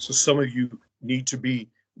 So some of you need to be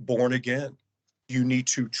born again. You need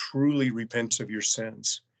to truly repent of your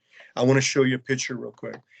sins. I want to show you a picture real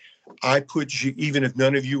quick. I put you, even if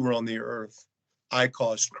none of you were on the earth, I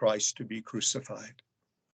caused Christ to be crucified.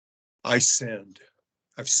 I sinned.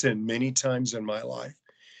 I've sinned many times in my life,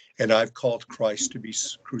 and I've called Christ to be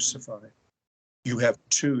crucified. You have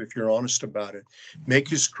too, if you're honest about it. Make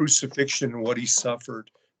his crucifixion and what he suffered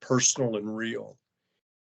personal and real.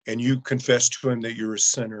 And you confess to him that you're a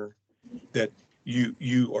sinner, that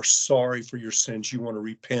you are sorry for your sins. You want to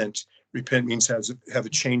repent. Repent means have a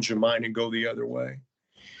change of mind and go the other way.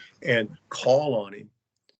 And call on him.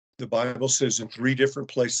 The Bible says in 3 different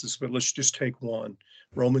places, but let's just take one.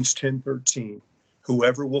 Romans 10:13.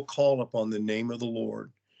 Whoever will call upon the name of the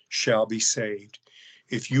Lord shall be saved.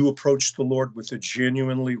 If you approach the Lord with a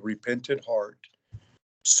genuinely repentant heart,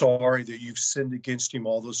 sorry that you've sinned against him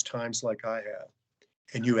all those times like I have,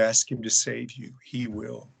 and you ask him to save you, he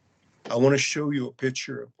will. I want to show you a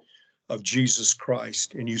picture of Jesus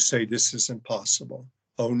Christ, and you say, this isn't possible.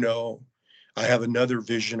 Oh no, I have another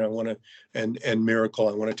vision I want to, and miracle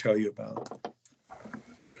I want to tell you about.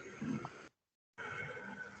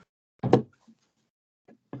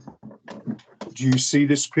 Do you see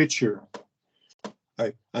this picture?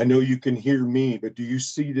 I know you can hear me, but do you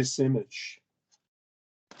see this image?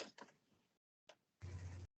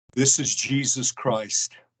 This is Jesus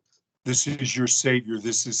Christ. This is your Savior.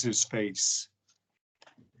 This is his face.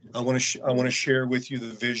 I want to share with you the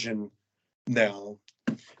vision now,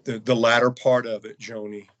 the latter part of it,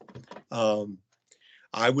 Joni.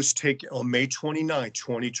 I was taken on May 29,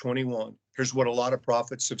 2021. Here's what a lot of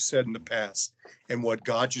prophets have said in the past, and what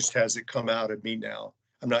God just has it come out of me now.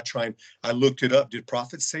 I'm not trying. I looked it up. Did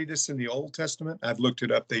prophets say this in the Old Testament? I've looked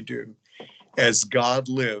it up. They do. As God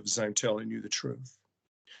lives, I'm telling you the truth.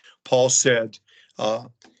 Paul said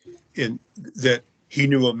in that he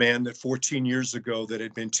knew a man that 14 years ago that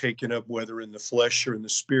had been taken up, whether in the flesh or in the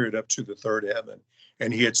spirit, up to the third heaven.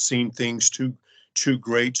 And he had seen things too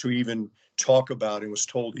great to even talk about, and was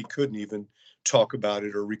told he couldn't even talk about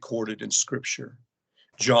it or record it in scripture.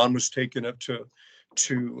 John was taken up to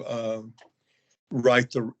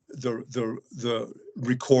write the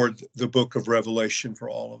record the book of Revelation for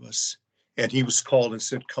all of us. And he was called and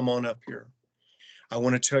said, come on up here. I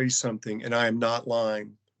want to tell you something, and I am not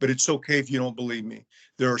lying, but it's okay if you don't believe me.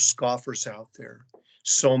 There are scoffers out there,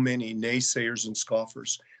 so many naysayers and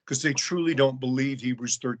scoffers, because they truly don't believe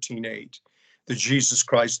Hebrews 13:8, that Jesus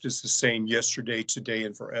Christ is the same yesterday, today,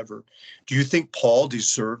 and forever. Do you think Paul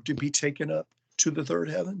deserved to be taken up to the third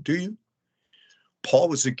heaven? Do you? Paul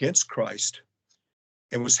was against Christ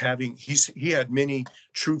and was having, he had many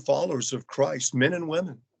true followers of Christ, men and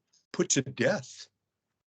women, put to death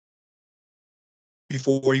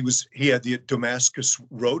before he had the Damascus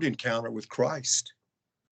Road encounter with Christ.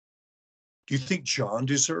 Do you think John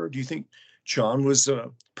deserved? Do you think John was a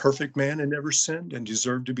perfect man and never sinned and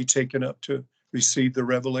deserved to be taken up to receive the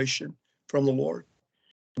revelation from the Lord?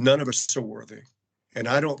 None of us are worthy. And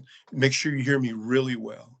I don't, make sure you hear me really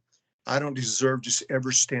well. I don't deserve to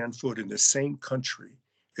ever stand foot in the same country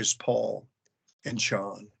as Paul and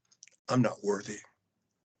John. I'm not worthy.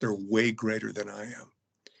 They're way greater than I am.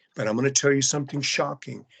 But I'm going to tell you something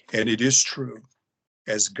shocking, and it is true.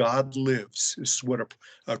 As God lives, this is what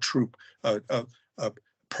a true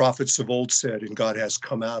prophets of old said, and God has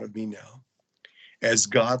come out of me now. As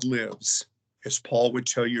God lives, as Paul would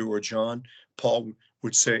tell you, or Paul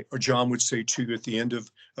would say, or John would say to you at the end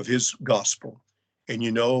of his gospel, and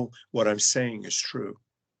you know what I'm saying is true.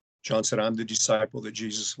 John said, I'm the disciple that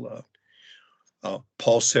Jesus loved.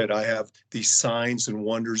 Paul said, I have these signs and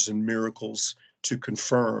wonders and miracles to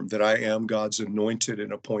confirm that I am God's anointed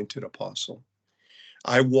and appointed apostle.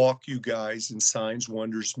 I walk you guys in signs,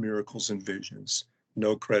 wonders, miracles, and visions.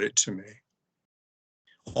 No credit to me.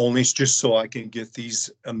 Only just so I can get these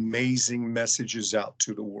amazing messages out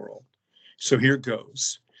to the world. So here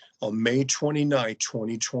goes. On May 29,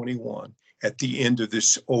 2021, at the end of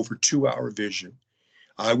this over 2-hour vision,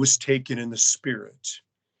 I was taken in the spirit.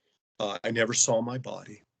 I never saw my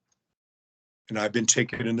body. And I've been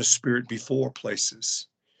taken in the spirit before places.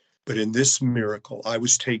 But in this miracle, I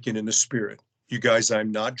was taken in the spirit. You guys,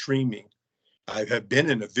 I'm not dreaming. I have been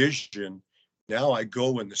in a vision. Now I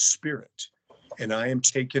go in the spirit and I am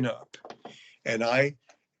taken up. And I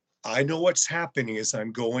know what's happening as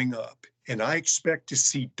I'm going up. And I expect to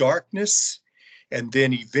see darkness and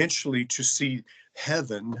then eventually to see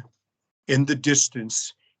heaven in the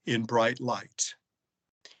distance in bright light.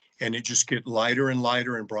 And it just get lighter and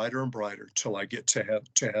lighter and brighter till I get to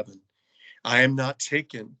heaven. I am not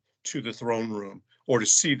taken to the throne room or to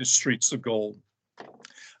see the streets of gold.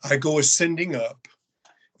 I go ascending up,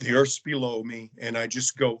 the earth's below me, and I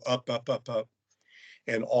just go up, up, up, up.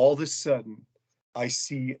 And all of a sudden, I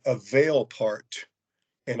see a veil part,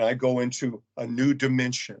 and I go into a new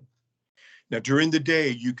dimension. Now, during the day,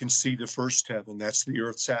 you can see the first heaven. That's the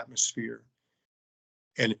earth's atmosphere.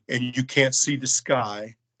 And you can't see the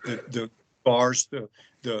sky, the stars,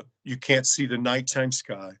 you can't see the nighttime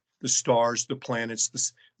sky, the stars, the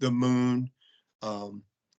planets, the moon,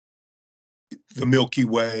 the Milky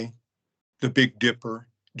Way, the Big Dipper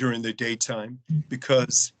during the daytime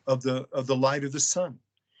because of the light of the sun.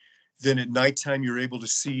 Then at nighttime, you're able to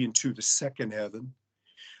see into the second heaven.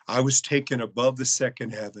 I was taken above the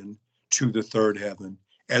second heaven to the third heaven.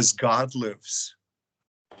 As God lives,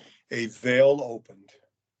 a veil opened.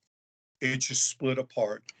 It just split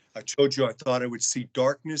apart. I told you I thought I would see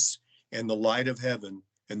darkness and the light of heaven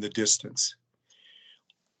in the distance.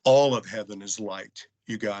 All of heaven is light,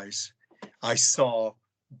 you guys. I saw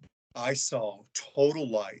total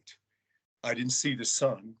light. I didn't see the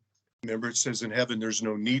sun. Remember, it says in heaven, there's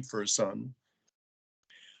no need for a sun.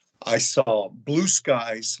 I saw blue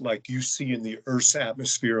skies like you see in the Earth's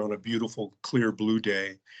atmosphere on a beautiful, clear blue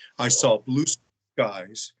day. I saw blue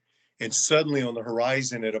skies, And suddenly on the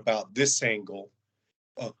horizon at about this angle,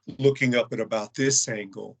 looking up at about this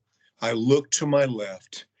angle, I look to my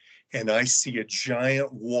left and I see a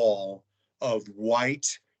giant wall of white,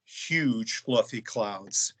 huge, fluffy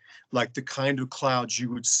clouds, like the kind of clouds you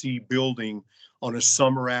would see building on a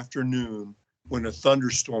summer afternoon when a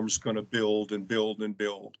thunderstorm is going to build and build and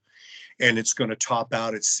build. And it's going to top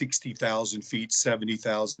out at 60,000 feet,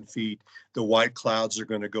 70,000 feet. The white clouds are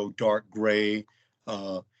going to go dark gray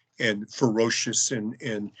and ferocious,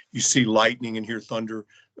 and you see lightning and hear thunder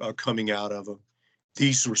coming out of them.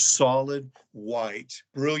 These were solid white,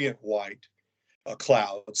 brilliant white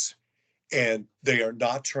clouds, and they are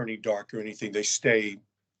not turning dark or anything. They stay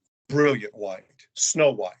brilliant white,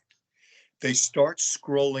 snow white. They start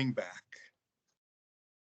scrolling back.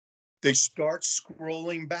 They start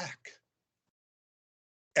scrolling back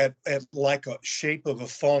at like a shape of a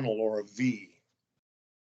funnel or a V,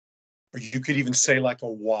 or you could even say like a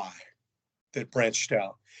Y that branched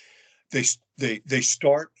out. They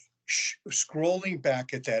start scrolling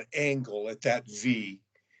back at that angle, at that V.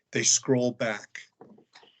 They scroll back,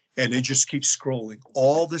 and they just keep scrolling.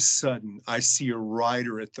 All of a sudden, I see a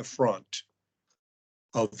rider at the front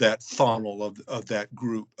of that funnel of that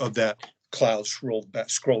group, of that cloud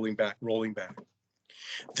scrolling back, rolling back.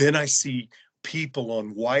 Then I see people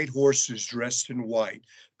on white horses dressed in white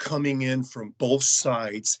coming in from both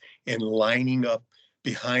sides and lining up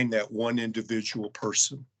behind that one individual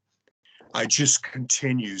person. I just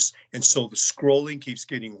continues. And so the scrolling keeps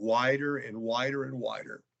getting wider and wider and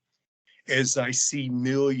wider as I see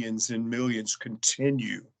millions and millions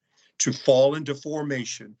continue to fall into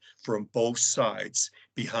formation from both sides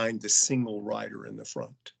behind the single rider in the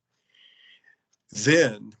front.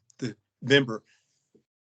 Then, remember,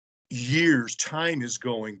 time is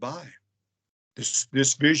going by.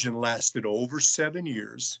 This vision lasted over 7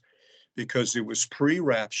 years because it was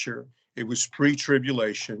pre-rapture, it was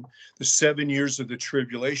pre-tribulation. The 7 years of the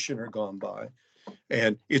tribulation are gone by,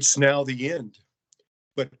 and it's now the end.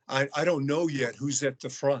 But I don't know yet who's at the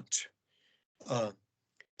front.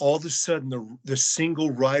 All of a sudden, the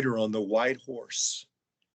single rider on the white horse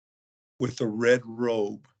with the red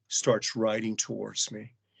robe starts riding towards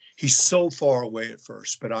me. He's so far away at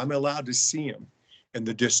first, but I'm allowed to see him in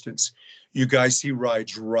the distance. You guys, he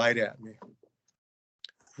rides right at me,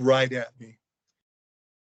 right at me.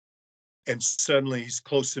 And suddenly he's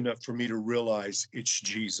close enough for me to realize it's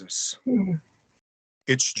Jesus.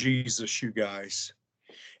 It's Jesus, you guys.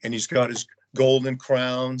 And he's got his golden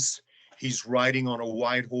crowns. He's riding on a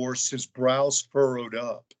white horse, his brows furrowed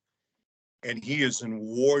up. And he is in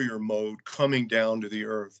warrior mode coming down to the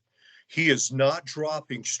earth. He is not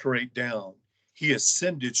dropping straight down. He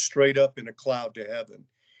ascended straight up in a cloud to heaven.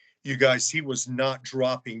 You guys, he was not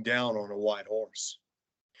dropping down on a white horse.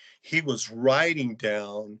 He was riding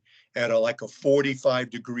down at like a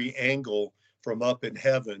 45-degree angle from up in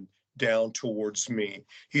heaven down towards me.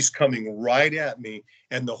 He's coming right at me,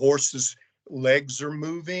 and the horse's legs are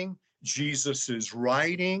moving. Jesus is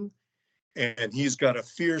riding, and he's got a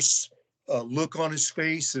fierce look on his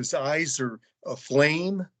face. His eyes are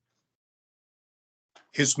aflame.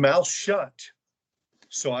 His mouth shut,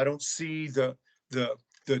 so I don't see the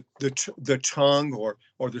tongue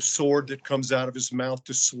or the sword that comes out of his mouth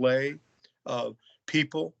to slay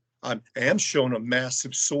people. I am shown a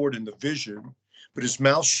massive sword in the vision, but his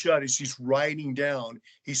mouth shut as he's riding down.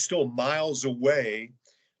 He's still miles away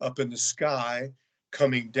up in the sky,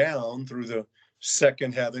 coming down through the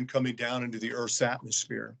second heaven, coming down into the earth's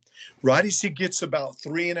atmosphere. Right as he gets about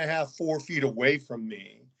 3.5, 4 feet away from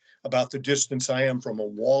me, about the distance I am from a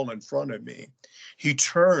wall in front of me, he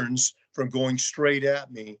turns from going straight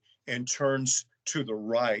at me and turns to the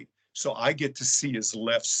right. So I get to see his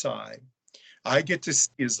left side. I get to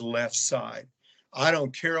see his left side. I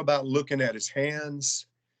don't care about looking at his hands.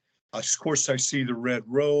 Of course, I see the red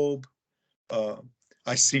robe.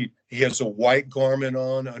 I see he has a white garment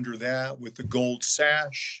on under that with the gold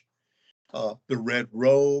sash, the red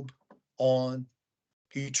robe on.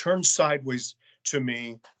 He turns sideways to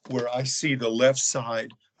me where I see the left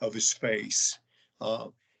side of his face.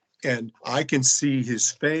 And I can see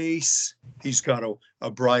his face. He's got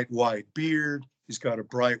a bright white beard. He's got a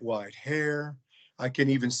bright white hair. I can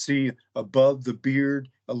even see above the beard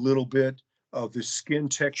a little bit of the skin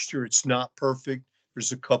texture. It's not perfect.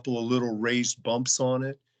 There's a couple of little raised bumps on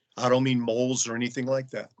it. I don't mean moles or anything like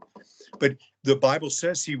that. But the Bible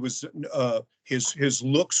says he was his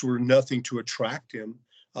looks were nothing to attract him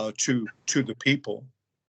to the people.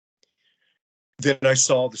 Then I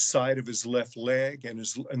saw the side of his left leg and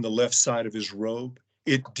the left side of his robe.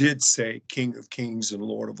 It did say King of Kings and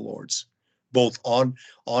Lord of Lords, both on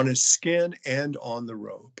his skin and on the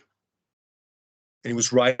robe. And he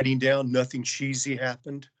was writing down. Nothing cheesy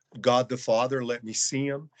happened. God the Father let me see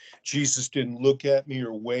him. Jesus didn't look at me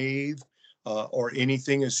or wave or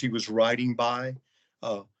anything as he was riding by.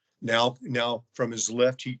 Uh, now from his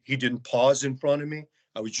left, he didn't pause in front of me.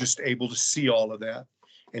 I was just able to see all of that.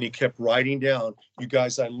 And he kept writing down. You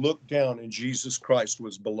guys, I looked down and Jesus Christ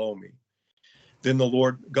was below me. Then the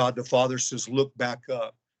Lord God the Father says, look back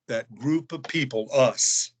up. That group of people,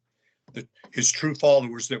 us, his true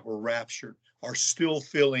followers that were raptured, are still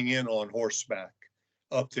filling in on horseback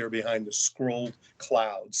up there behind the scrolled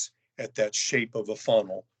clouds at that shape of a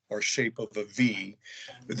funnel or shape of a V,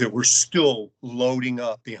 that were still loading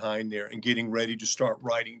up behind there and getting ready to start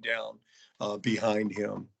writing down behind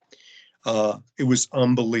him. It was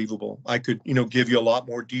unbelievable. I could, give you a lot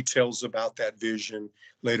more details about that vision.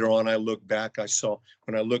 Later on, I looked back,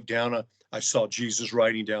 when I looked down, I saw Jesus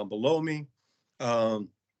riding down below me.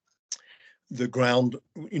 The ground,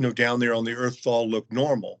 down there on the earth all looked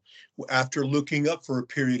normal. After looking up for a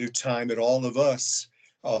period of time at all of us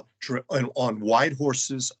on white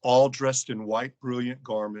horses, all dressed in white, brilliant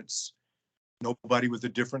garments, nobody with a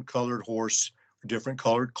different colored horse, or different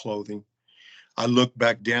colored clothing. I looked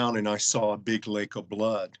back down and I saw a big lake of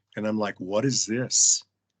blood. And I'm like, what is this?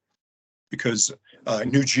 Because I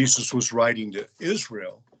knew Jesus was riding to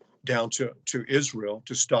Israel, down to Israel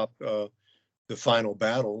to stop the final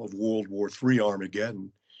battle of World War III,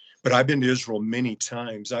 Armageddon. But I've been to Israel many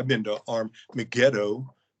times. I've been to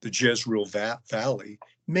Megiddo, the Jezreel Valley,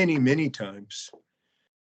 many, many times.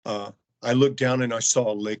 I looked down and I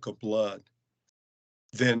saw a lake of blood.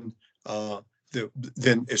 Then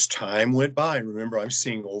then as time went by, remember, I'm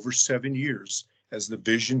seeing over 7 years, as the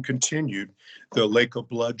vision continued, the lake of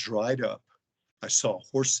blood dried up. I saw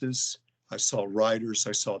horses, I saw riders,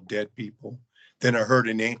 I saw dead people. Then I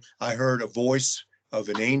heard a voice of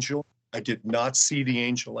an angel. I did not see the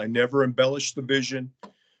angel. I never embellished the vision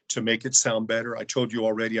to make it sound better. I told you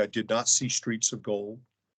already, I did not see streets of gold.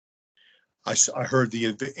 I heard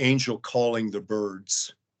the angel calling the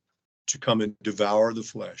birds to come and devour the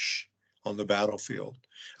flesh on the battlefield.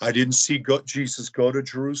 I didn't see Jesus go to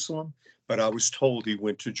Jerusalem, but I was told he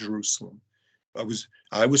went to Jerusalem.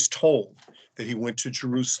 I was told that he went to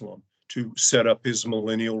Jerusalem to set up his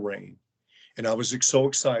millennial reign. And I was so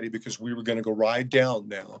excited because we were going to go ride down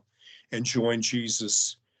now and join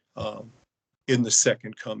Jesus in the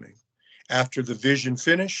second coming. After the vision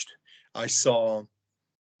finished, I saw,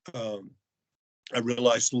 I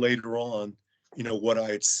realized later on, what I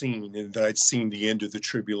had seen, and that I'd seen the end of the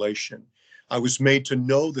tribulation. I was made to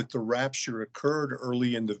know that the rapture occurred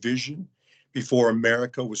early in the vision before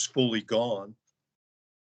America was fully gone.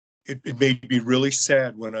 It made me really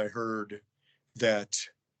sad when I heard that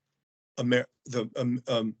America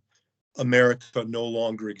no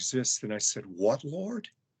longer exists. And I said, what, Lord?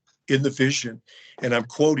 In the vision. And I'm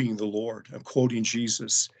quoting the Lord. I'm quoting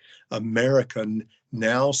Jesus. America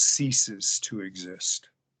now ceases to exist.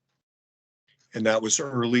 And that was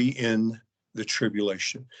early in the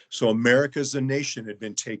tribulation. So America as a nation had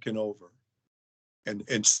been taken over.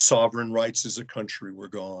 And sovereign rights as a country were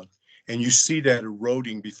gone. And you see that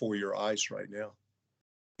eroding before your eyes right now.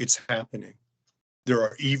 It's happening. There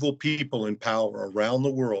are evil people in power around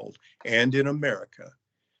the world and in America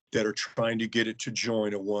that are trying to get it to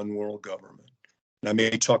join a one world government. And I may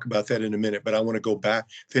talk about that in a minute, but I want to go back,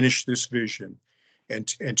 finish this vision,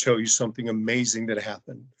 and tell you something amazing that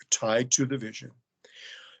happened tied to the vision.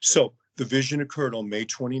 So the vision occurred on May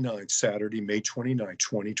 29th, Saturday, May 29th,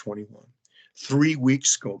 2021. 3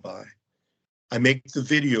 weeks go by. I make the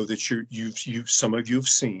video that some of you have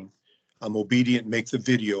seen. I'm obedient, make the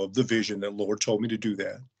video of the vision that Lord told me to do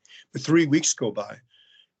that. But 3 weeks go by.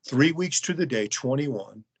 3 weeks to the day,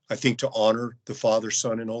 21, I think, to honor the Father,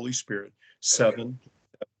 Son, and Holy Spirit. 7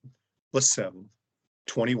 plus 7,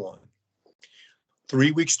 21.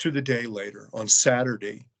 3 weeks to the day later, on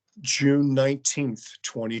Saturday, June 19th,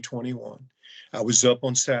 2021. I was up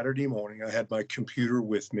on Saturday morning. I had my computer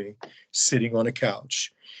with me, sitting on a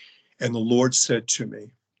couch. And the Lord said to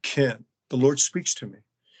me, Ken, the Lord speaks to me,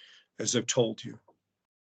 as I've told you.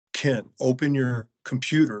 Ken, open your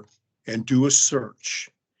computer and do a search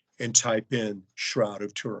and type in Shroud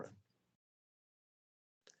of Turin.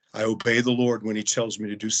 I obey the Lord when he tells me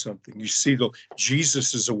to do something. You see,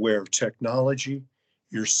 Jesus is aware of technology,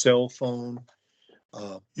 your cell phone,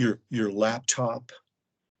 your laptop,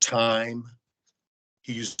 time.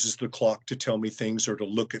 He uses the clock to tell me things or to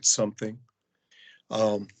look at something.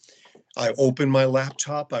 I opened my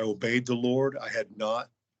laptop. I obeyed the Lord.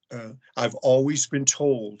 I've always been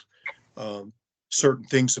told certain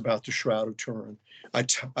things about the Shroud of Turin. I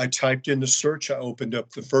typed in the search. I opened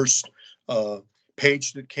up the first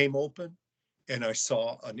page that came open, and I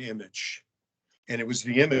saw an image. And it was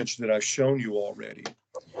the image that I've shown you already.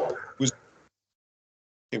 Was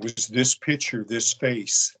it was this picture, this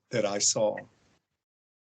face that I saw.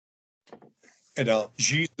 And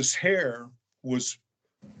Jesus' hair was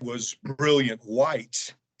brilliant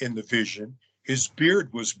white in the vision. His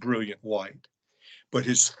beard was brilliant white, but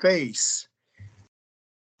his face,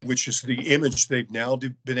 which is the image they've now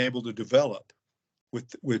been able to develop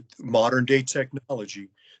with modern day technology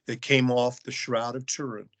that came off the Shroud of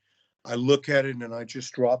Turin. I look at it and I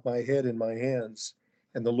just drop my head in my hands.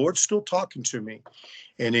 And the Lord's still talking to me.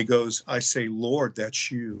 And he goes, I say, Lord,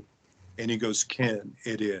 that's you. And he goes, Ken,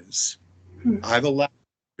 it is. I've allowed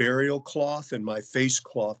burial cloth and my face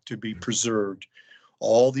cloth to be preserved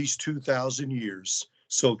all these 2,000 years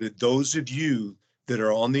so that those of you that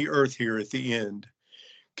are on the earth here at the end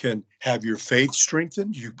can have your faith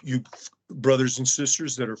strengthened. You brothers and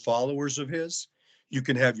sisters that are followers of his, you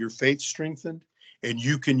can have your faith strengthened, and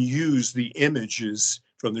you can use the images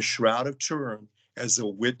from the Shroud of Turin as a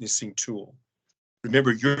witnessing tool.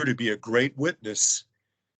 Remember, you're to be a great witness,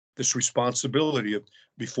 this responsibility of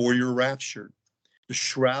before you're raptured. The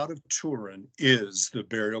Shroud of Turin is the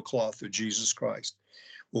burial cloth of Jesus Christ.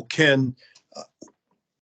 Well, Ken, uh,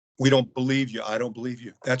 we don't believe you. I don't believe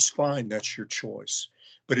you. That's fine. That's your choice.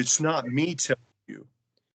 But it's not me telling you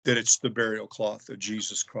that it's the burial cloth of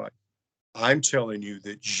Jesus Christ. I'm telling you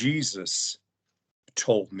that Jesus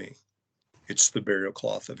told me it's the burial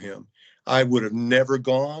cloth of him. I would have never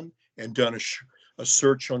gone and done a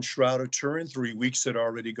search on Shroud of Turin. 3 weeks had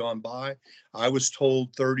already gone by. I was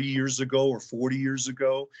told 30 years ago or 40 years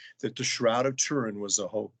ago that the Shroud of Turin was a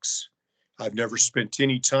hoax. I've never spent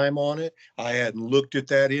any time on it. I hadn't looked at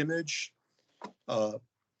that image. Uh,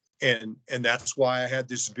 and that's why I had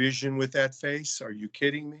this vision with that face. Are you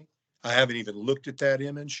kidding me? I haven't even looked at that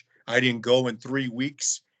image. I didn't go in 3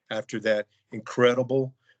 weeks after that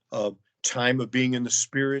incredible uh, time of being in the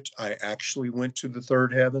spirit. I actually went to the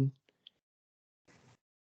third heaven.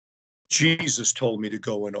 Jesus told me to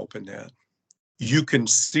go and open that. You can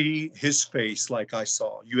see his face like I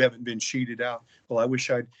saw. You haven't been cheated out. Well, I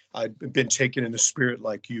wish I'd been taken in the spirit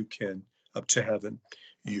like you can up to heaven.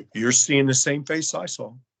 You're seeing the same face I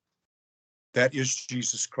saw. That is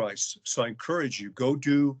Jesus Christ. So I encourage you, go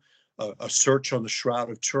do a search on the Shroud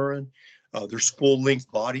of Turin. There's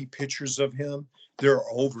full-length body pictures of him. There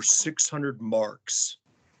are over 600 marks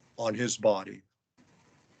on his body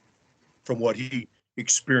from what he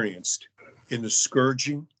experienced in the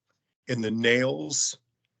scourging, in the nails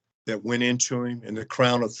that went into him, in the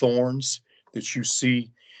crown of thorns that you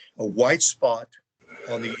see. A white spot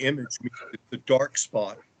on the image means it's the dark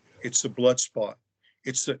spot. It's a blood spot.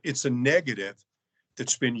 It's a negative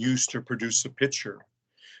that's been used to produce a picture.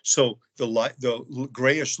 So the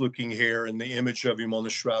grayish looking hair in the image of him on the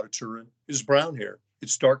Shroud of Turin is brown hair.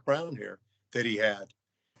 It's dark brown hair that he had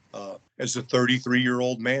as a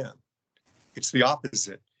 33-year-old man. It's the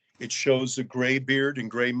opposite. It shows a gray beard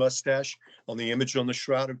and gray mustache on the image on the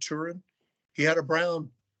Shroud of Turin. He had a brown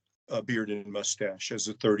beard and mustache as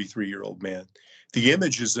a 33-year-old man. The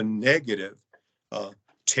image is a negative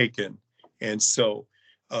taken. And so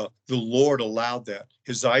the Lord allowed that.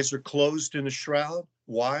 His eyes are closed in the shroud.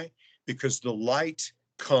 Why? Because the light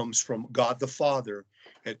comes from God the Father,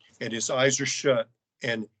 and his eyes are shut.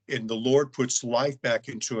 And the Lord puts life back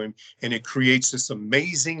into him, and it creates this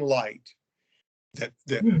amazing light that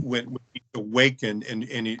when he's awakened, and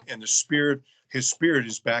the spirit, his spirit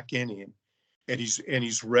is back in him, and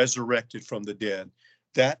he's resurrected from the dead.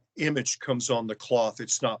 That image comes on the cloth.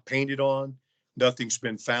 It's not painted on. Nothing's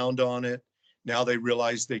been found on it. Now they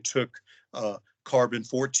realize they took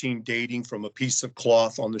carbon-14 dating from a piece of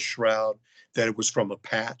cloth on the shroud, that it was from a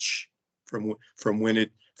patch from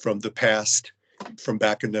the past, from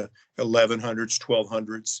back in the 1100s,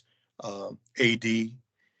 1200s AD.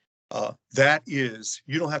 That is,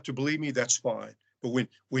 you don't have to believe me, that's fine. But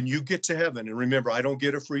when you get to heaven, and remember, I don't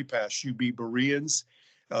get a free pass, you be Bereans,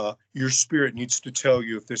 your spirit needs to tell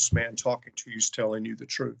you if this man talking to you is telling you the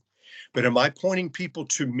truth. But am I pointing people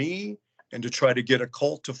to me and to try to get a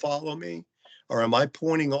cult to follow me? Or am I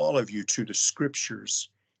pointing all of you to the scriptures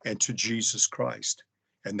and to Jesus Christ?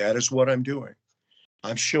 And that is what I'm doing.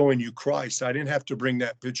 I'm showing you Christ. I didn't have to bring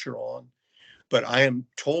that picture on, but I am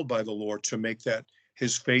told by the Lord to make that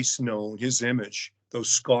his face known, his image, those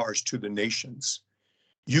scars to the nations.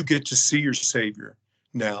 You get to see your Savior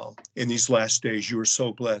now in these last days. You are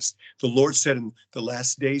so blessed. The Lord said in the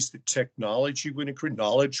last days that technology would increase,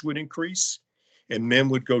 knowledge would increase, and men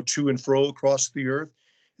would go to and fro across the earth.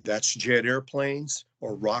 That's jet airplanes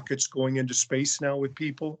or rockets going into space now with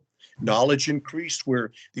people. Knowledge increased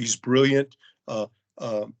where these brilliant uh,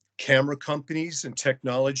 Camera companies and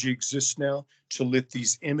technology exists now to lift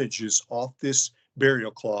these images off this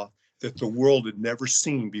burial cloth that the world had never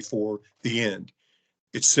seen before the end.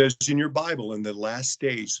 It says in your Bible, in the last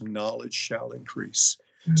days, knowledge shall increase.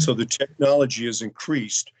 So the technology has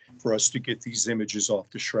increased for us to get these images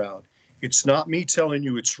off the shroud. It's not me telling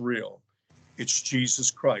you it's real. It's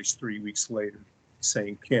Jesus Christ 3 weeks later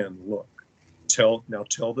saying, Ken, look, now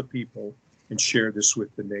tell the people and share this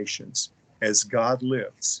with the nations. As God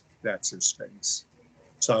lives, that's his face.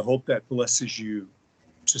 So I hope that blesses you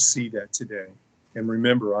to see that today. And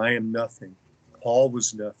remember, I am nothing. Paul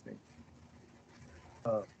was nothing.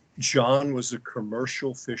 John was a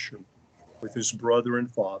commercial fisherman with his brother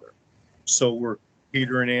and father. So were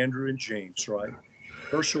Peter and Andrew and James, right?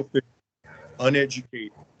 Commercial fishermen,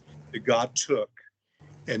 uneducated, that God took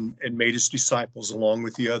and made his disciples along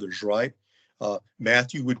with the others, right?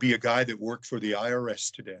 Matthew would be a guy that worked for the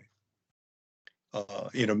IRS today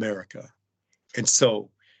in America. And so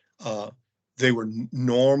they were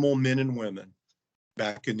normal men and women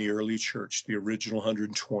back in the early church, the original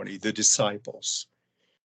 120, the disciples.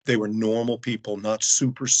 They were normal people, not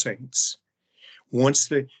super saints. Once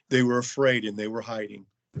they were afraid and they were hiding,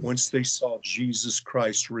 once they saw Jesus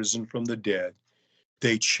Christ risen from the dead,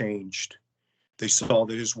 they changed. They saw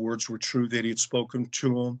that his words were true, that he had spoken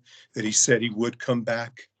to them, that he said he would come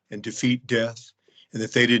back and defeat death, and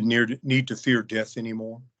that they didn't need to fear death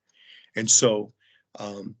anymore. And so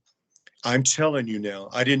I'm telling you now,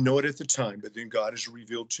 I didn't know it at the time, but then God has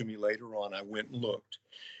revealed to me later on. I went and looked.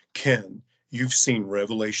 Ken, you've seen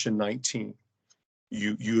Revelation 19.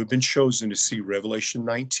 You have been chosen to see Revelation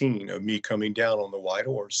 19 of me coming down on the white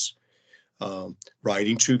horse,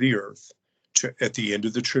 riding to the earth at the end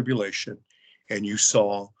of the tribulation. And you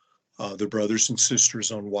saw the brothers and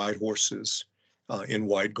sisters on white horses in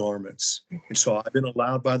white garments. And so I've been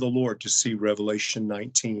allowed by the Lord to see Revelation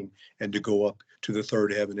 19 and to go up to the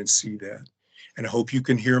third heaven and see that. And I hope you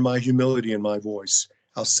can hear my humility in my voice.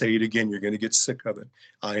 I'll say it again. You're going to get sick of it.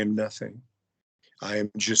 I am nothing. I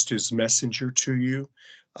am just his messenger to you.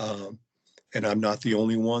 And I'm not the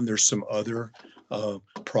only one. There's some other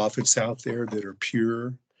prophets out there that are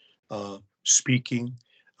pure, speaking,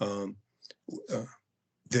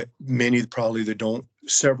 that many probably that don't,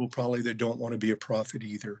 several probably that don't want to be a prophet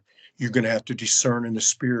either. You're going to have to discern in the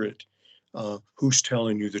spirit who's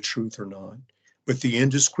telling you the truth or not. But the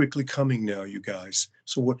end is quickly coming now, you guys.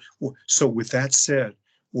 So so with that said,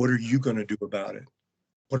 what are you going to do about it?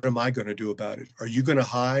 What am I going to do about it? Are you going to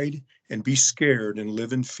hide and be scared and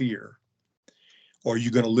live in fear? Or are you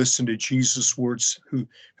going to listen to Jesus' words, who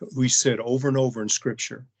he said over and over in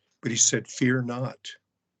scripture, but he said, fear not,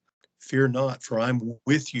 for I'm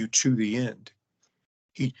with you to the end.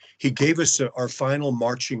 He gave us our final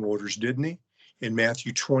marching orders, didn't he? In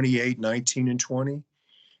Matthew 28, 19 and 20,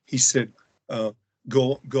 he said,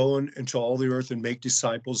 go into all the earth and make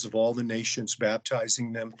disciples of all the nations,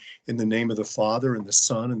 baptizing them in the name of the Father and the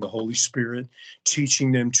Son and the Holy Spirit,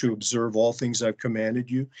 teaching them to observe all things I've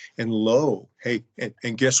commanded you. And lo, hey,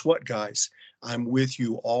 and guess what, guys? I'm with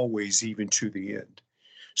you always, even to the end.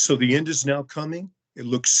 So the end is now coming. It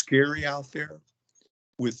looks scary out there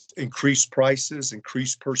with increased prices,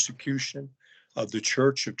 increased persecution of the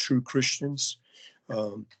church, of true Christians.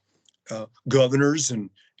 Governors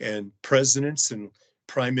and presidents and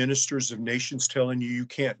prime ministers of nations telling you you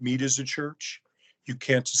can't meet as a church, you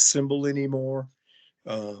can't assemble anymore,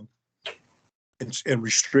 and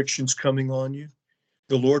restrictions coming on you.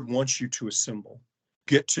 The Lord wants you to assemble.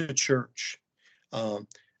 Get to church.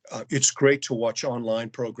 It's great to watch online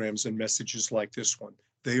programs and messages like this one.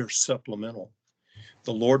 They are supplemental.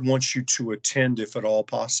 The Lord wants you to attend if at all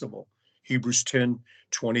possible. Hebrews 10,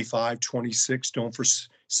 25, 26, don't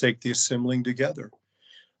forsake the assembling together.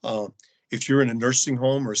 If you're in a nursing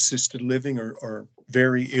home or assisted living or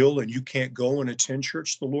very ill and you can't go and attend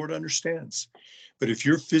church, the Lord understands. But if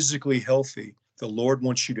you're physically healthy, the Lord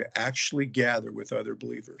wants you to actually gather with other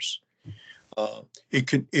believers.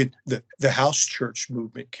 The house church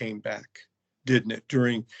movement came back, didn't it,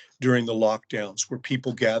 during the lockdowns, where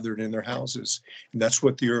people gathered in their houses. And that's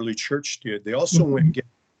what the early church did. They also went and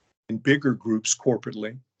in bigger groups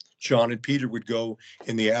corporately. John and Peter would go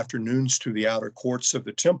in the afternoons to the outer courts of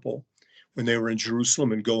the temple when they were in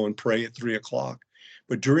Jerusalem and go and pray at 3:00.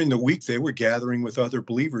 But during the week, they were gathering with other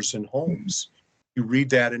believers in homes. You read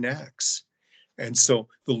that in Acts. And so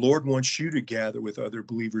the Lord wants you to gather with other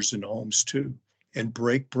believers in homes too, and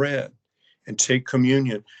break bread and take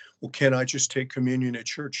communion. Well, can I just take communion at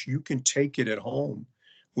church? You can take it at home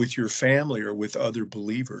with your family or with other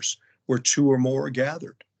believers, where two or more are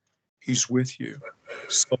gathered. He's with you.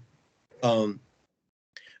 So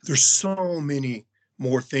there's so many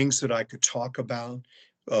more things that I could talk about,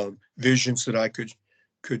 visions that I could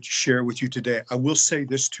share with you today. I will say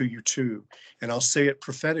this to you too, and I'll say it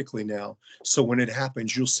prophetically now. So when it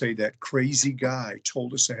happens, you'll say that crazy guy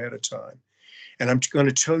told us ahead of time. And I'm going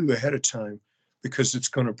to tell you ahead of time because it's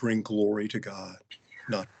going to bring glory to God.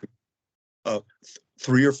 Not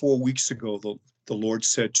 3 or 4 weeks ago, the Lord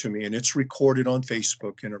said to me, and it's recorded on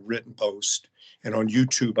Facebook in a written post, and on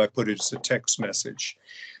YouTube, I put it as a text message.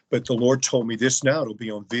 But the Lord told me this now, it'll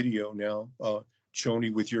be on video now,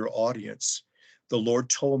 Joni, with your audience. The Lord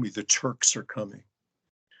told me the Turks are coming.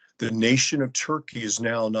 The nation of Turkey is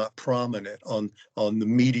now not prominent on the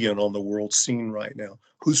media and on the world scene right now.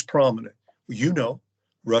 Who's prominent? You know,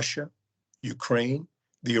 Russia, Ukraine,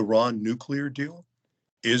 the Iran nuclear deal,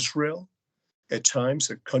 Israel, at times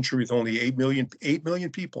a country with only 8 million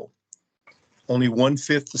people, only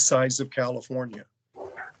 1/5 the size of California.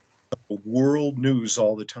 World news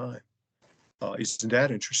all the time. Isn't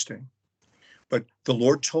that interesting? But the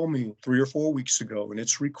Lord told me 3 or 4 weeks ago, and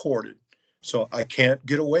it's recorded, so I can't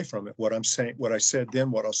get away from it. What I'm saying, what I said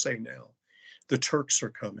then, what I'll say now. The Turks are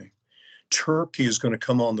coming. Turkey is going to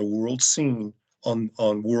come on the world scene,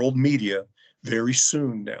 on world media very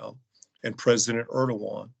soon now, and President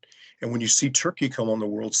Erdogan. And when you see Turkey come on the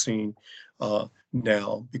world scene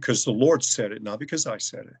now, because the Lord said it, not because I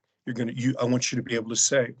said it, I want you to be able to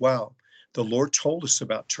say, wow, the Lord told us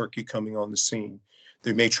about Turkey coming on the scene.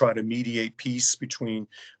 They may try to mediate peace between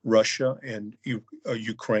Russia and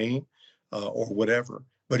Ukraine or whatever,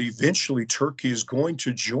 but eventually Turkey is going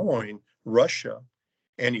to join Russia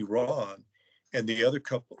and Iran and the other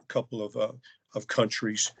couple of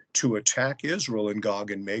countries to attack Israel in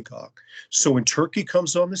Gog and Magog. So when Turkey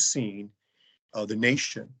comes on the scene, the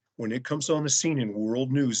nation, when it comes on the scene in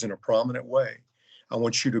world news in a prominent way, I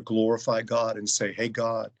want you to glorify God and say, hey,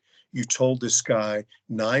 God, you told this guy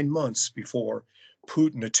 9 months before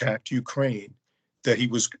Putin attacked Ukraine that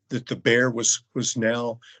the bear was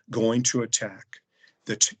now going to attack,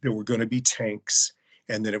 that there were going to be tanks,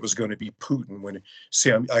 and that it was going to be Putin.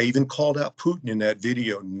 I even called out Putin in that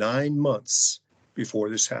video 9 months before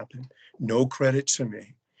this happened. No credit to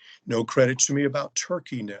me. No credit to me about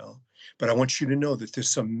Turkey now. But I want you to know that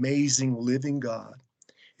this amazing living God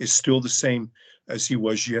is still the same as he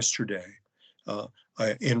was yesterday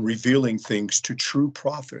in revealing things to true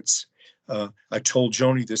prophets. I told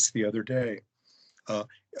Joni this the other day.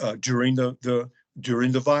 During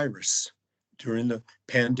the virus, during the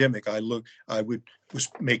pandemic, was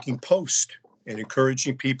making posts and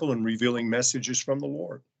encouraging people and revealing messages from the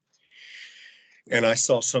Lord. And I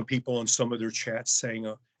saw some people on some of their chats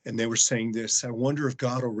saying, and they were saying this: I wonder if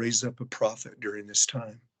God will raise up a prophet during this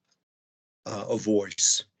time, a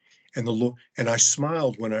voice. And the Lord, and I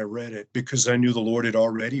smiled when I read it because I knew the Lord had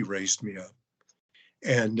already raised me up.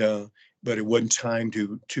 And but it wasn't time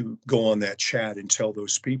to go on that chat and tell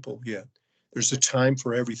those people yet. There's a time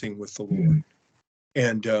for everything with the Lord.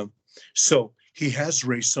 And so he has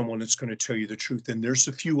raised someone that's going to tell you the truth. And there's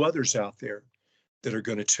a few others out there that are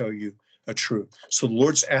going to tell you a truth. So the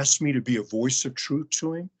Lord's asked me to be a voice of truth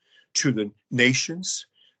to him, to the nations,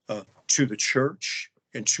 to the church,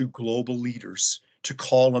 and to global leaders, to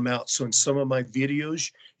call them out. So in some of my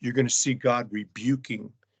videos, you're going to see God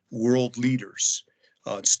rebuking world leaders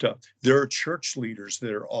stuff. There are church leaders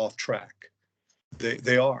that are off track.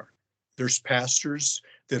 They are. There's pastors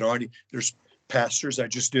that there's pastors. I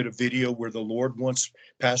just did a video where the Lord wants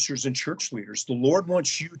pastors and church leaders. The Lord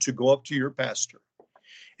wants you to go up to your pastor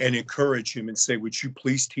and encourage him and say, would you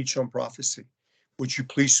please teach on prophecy? Would you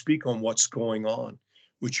please speak on what's going on?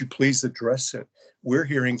 Would you please address it? We're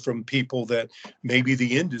hearing from people that maybe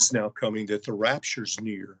the end is now coming, that the rapture's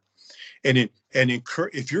near.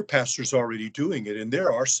 If your pastor's already doing it, and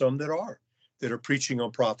there are some that are preaching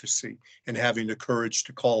on prophecy and having the courage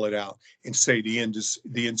to call it out and say the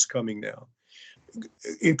end's coming now.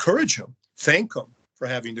 Encourage them, thank them for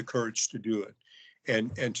having the courage to do it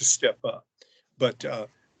and to step up. But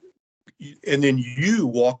and then you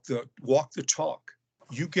walk the talk.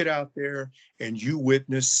 You get out there and you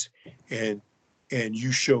witness and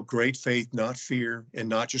you show great faith, not fear, and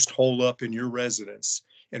not just hole up in your residence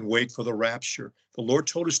and wait for the rapture. The Lord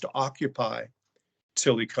told us to occupy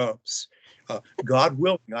till he comes. God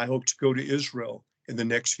willing, I hope to go to Israel in the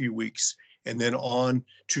next few weeks and then on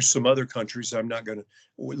to some other countries. I'm not going to,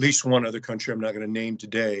 at least one other country I'm not going to name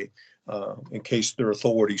today in case their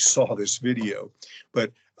authorities saw this video.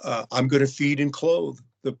 But I'm going to feed and clothe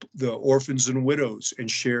the orphans and widows and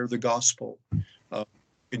share the gospel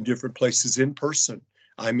in different places in person.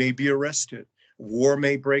 I may be arrested. War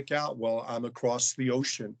may break out while I'm across the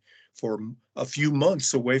ocean for a few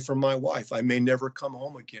months away from my wife. I may never come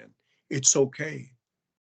home again. It's okay.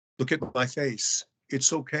 Look at my face.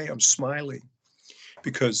 It's okay. I'm smiling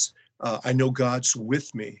because I know God's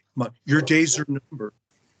with me. Your days are numbered.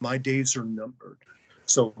 My days are numbered.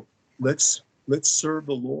 So let's serve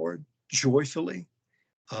the Lord joyfully.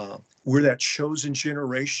 We're that chosen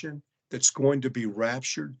generation that's going to be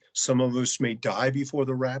raptured. Some of us may die before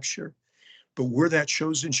the rapture, but we're that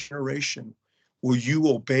chosen generation. Will you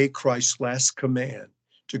obey Christ's last command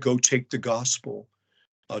to go take the gospel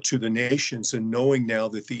to the nations, and knowing now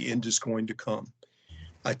that the end is going to come?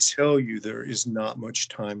 I tell you, there is not much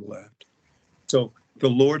time left. So the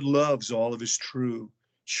Lord loves all of his true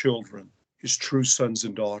children, his true sons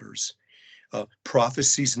and daughters.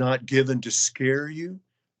 Prophecy's not given to scare you,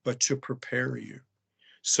 but to prepare you.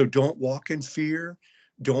 So don't walk in fear.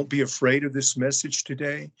 Don't be afraid of this message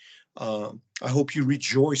today. I hope you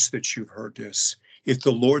rejoice that you've heard this. If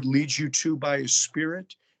the Lord leads you to by his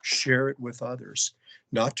Spirit, share it with others.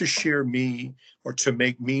 Not to share me or to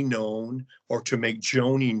make me known or to make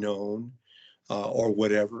Joni known or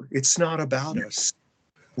whatever. It's not about us.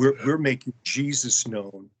 We're making Jesus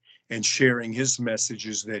known and sharing his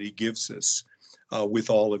messages that he gives us with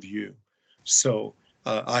all of you. So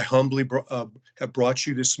I humbly have brought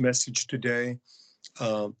you this message today.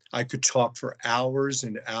 I could talk for hours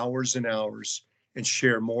and hours and hours and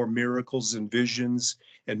share more miracles and visions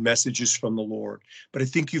and messages from the Lord. But I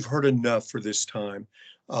think you've heard enough for this time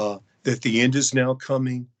that the end is now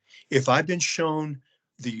coming. If I've been shown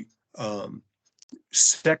the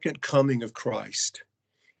second coming of Christ,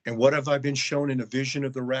 and what have I been shown in a vision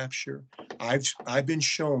of the rapture? I've been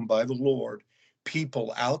shown by the Lord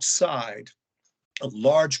people outside, a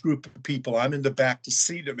large group of people. I'm in the back to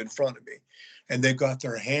see them in front of me, and they've got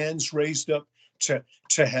their hands raised up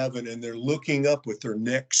to heaven, and they're looking up with their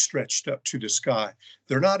necks stretched up to the sky.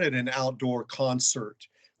 They're not at an outdoor concert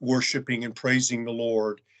worshiping and praising the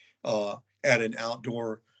Lord at an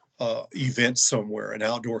outdoor event somewhere, an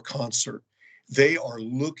outdoor concert. They are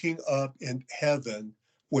looking up in heaven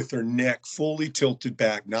with their neck fully tilted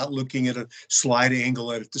back, not looking at a slight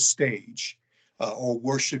angle at the stage or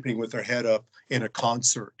worshiping with their head up in a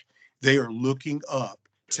concert. They are looking up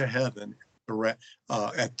to heaven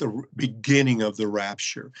at the beginning of the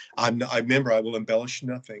rapture. I remember, I will embellish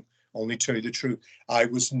nothing, only tell you the truth. I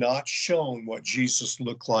was not shown what Jesus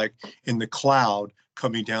looked like in the cloud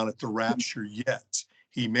coming down at the rapture yet.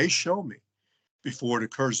 He may show me before it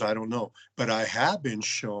occurs, I don't know. But I have been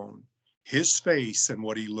shown his face and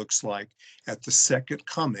what he looks like at the second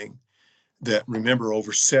coming. That, remember,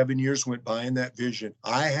 over 7 years went by in that vision.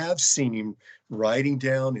 I have seen him writing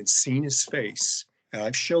down and seen his face, and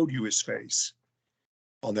I've showed you his face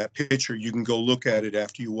on that picture. You can go look at it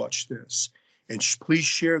after you watch this. And please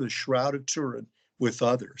share the Shroud of Turin with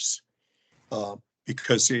others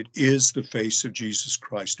because it is the face of Jesus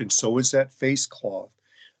Christ. And so is that face cloth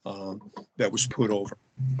that was put over.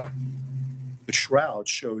 The shroud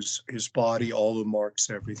shows his body, all the marks,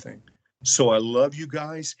 everything. So I love you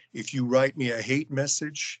guys. If you write me a hate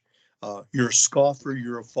message, you're a scoffer,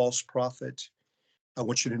 you're a false prophet, I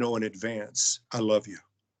want you to know in advance, I love you.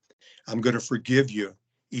 I'm going to forgive you,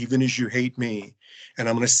 even as you hate me. And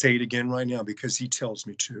I'm going to say it again right now because he tells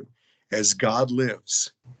me to. As God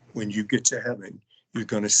lives, when you get to heaven, you're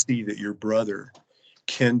going to see that your brother,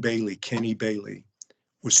 Kenny Bailey,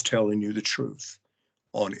 was telling you the truth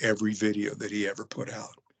on every video that he ever put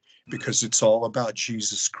out, because it's all about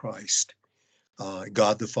Jesus Christ,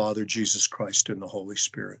 God the Father, Jesus Christ, and the Holy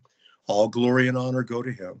Spirit. All glory and honor go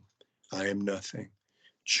to him. I am nothing.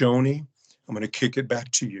 Joni, I'm going to kick it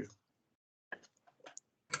back to you.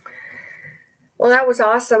 Well, that was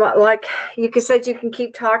awesome. Like you said, you can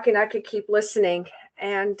keep talking. I could keep listening.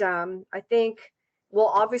 And I think,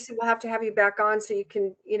 well, obviously we'll have to have you back on so you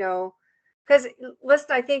can, because listen,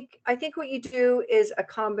 I think what you do is a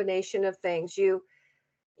combination of things.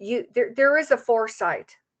 There is a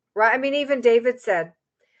foresight, right? I mean, even David said,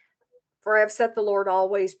 "For I have set the Lord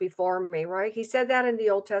always before me," right? He said that in the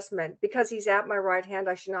Old Testament. Because he's at my right hand,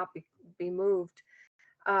 I should not be moved.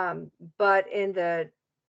 But in the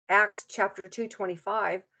Acts chapter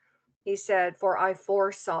 2:25, he said, "For I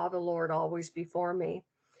foresaw the Lord always before me."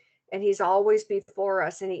 And he's always before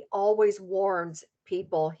us, and he always warns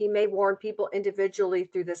people. He may warn people individually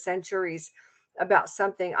through the centuries about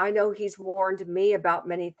something. I know he's warned me about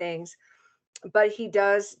many things, but he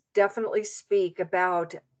does definitely speak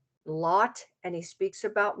about Lot, and he speaks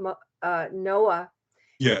about Noah.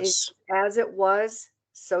 Yes. As it was,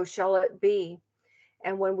 so shall it be.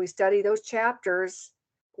 And when we study those chapters,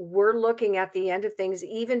 we're looking at the end of things.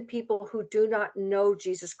 Even people who do not know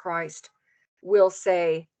Jesus Christ will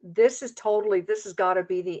say, this has got to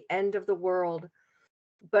be the end of the world.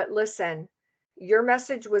 But listen, your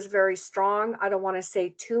message was very strong. I don't want to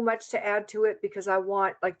say too much to add to it because I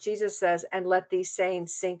want, like Jesus says, and let these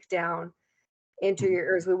sayings sink down into Mhm. your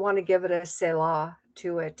ears. We want to give it a selah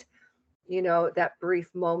to it, that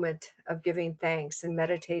brief moment of giving thanks and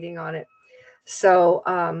meditating on it. So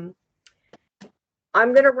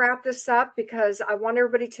I'm going to wrap this up because I want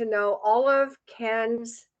everybody to know all of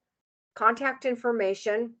Ken's contact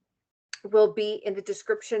information will be in the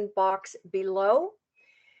description box below.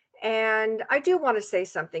 And I do want to say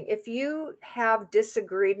something. If you have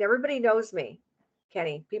disagreed, and everybody knows me,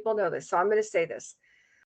 Kenny, people know this, so I'm going to say this.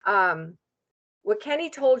 What Kenny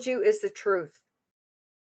told you is the truth.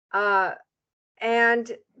 Uh,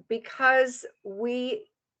 and because we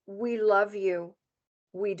love you,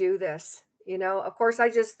 we do this. Of course,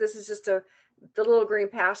 this is just the little green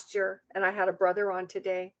pasture, and I had a brother on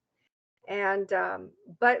today. And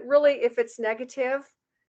but really, if it's negative,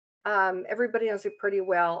 everybody knows it pretty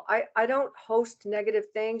well. I don't host negative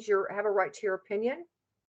things. You have a right to your opinion.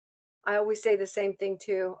 I always say the same thing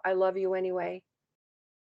too. I love you anyway.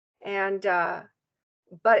 And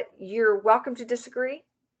but you're welcome to disagree,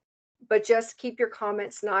 but just keep your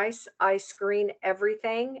comments nice. I screen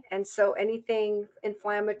everything, and so anything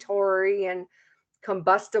inflammatory and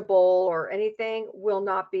combustible or anything will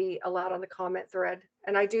not be allowed on the comment thread.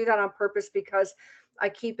 And I do that on purpose because I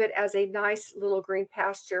keep it as a nice little green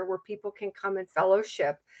pasture where people can come and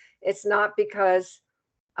fellowship. It's not because,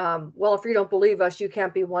 well, if you don't believe us, you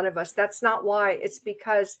can't be one of us. That's not why. It's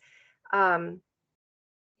because, um,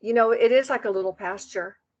 it is like a little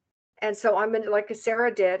pasture. And so I'm in, like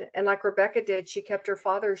Sarah did, and like Rebecca did, she kept her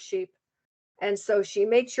father's sheep. And so she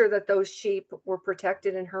made sure that those sheep were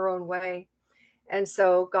protected in her own way. And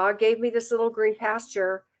so God gave me this little green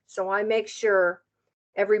pasture. So I make sure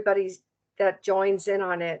everybody that joins in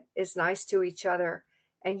on it is nice to each other.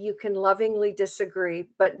 And you can lovingly disagree,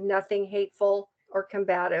 but nothing hateful or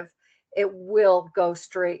combative. It will go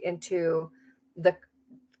straight into the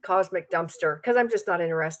cosmic dumpster because I'm just not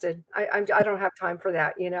interested. I don't have time for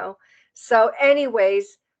that. So,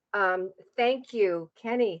 anyways, thank you,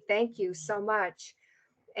 Kenny. Thank you so much.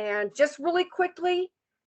 And just really quickly,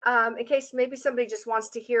 in case maybe somebody just wants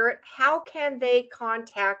to hear it, how can they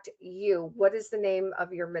contact you? What is the name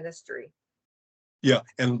of your ministry? Yeah,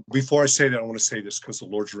 and before I say that, I want to say this because the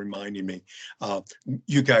Lord's reminding me. Uh,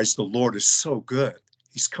 you guys, the Lord is so good.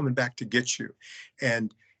 He's coming back to get you,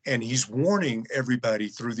 and He's warning everybody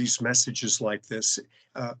through these messages like this.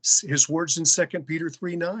 His words in 2 Peter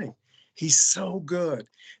 3:9. He's so good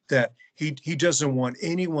that he doesn't want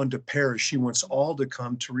anyone to perish. He wants all to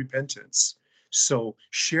come to repentance. So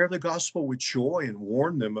share the gospel with joy and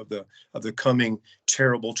warn them of the coming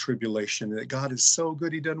terrible tribulation. That God is so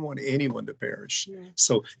good, he doesn't want anyone to perish. Yeah.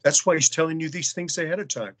 So that's why he's telling you these things ahead of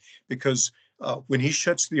time, because when he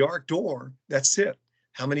shuts the ark door, that's it.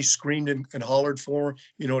 How many screamed and hollered for,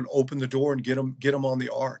 and open the door and get them on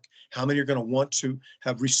the ark? How many are going to want to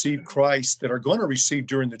have received Christ that are going to receive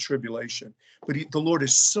during the tribulation? But the Lord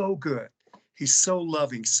is so good. He's so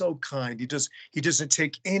loving, so kind. He doesn't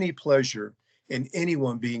take any pleasure in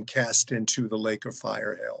anyone being cast into the lake of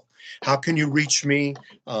fire, hell. How can you reach me?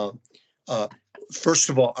 Uh, uh, First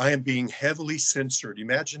of all, I am being heavily censored.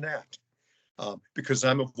 Imagine that. Because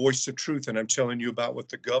I'm a voice of truth and I'm telling you about what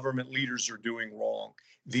the government leaders are doing wrong,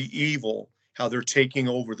 the evil, how they're taking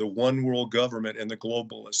over the one world government and the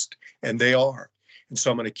globalist, and they are. And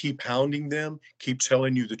so I'm going to keep hounding them, keep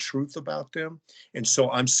telling you the truth about them. And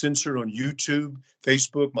so I'm censored on YouTube,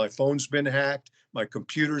 Facebook. My phone's been hacked. My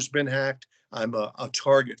computer's been hacked. I'm a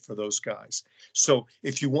target for those guys. So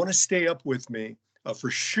if you want to stay up with me,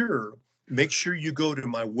 for sure, make sure you go to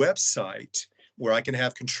my website where I can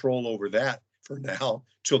have control over that for now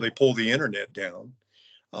till they pull the internet down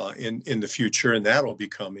in the future, and that'll be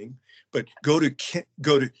coming. But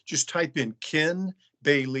just type in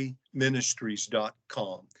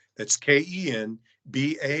KenBaileyMinistries.com. That's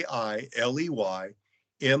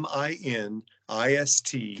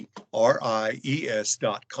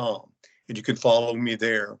KenBaileyMinistries.com. And you can follow me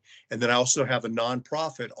there. And then I also have a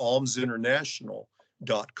nonprofit,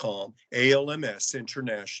 almsinternational.com, ALMS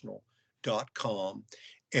International.com.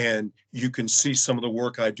 And you can see some of the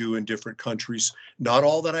work I do in different countries. Not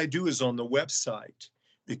all that I do is on the website,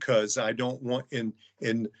 because I don't want in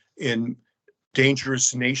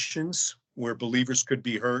dangerous nations where believers could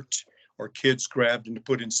be hurt or kids grabbed and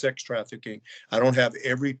put in sex trafficking. I don't have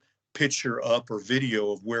every picture up or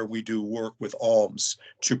video of where we do work with alms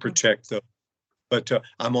to protect them. But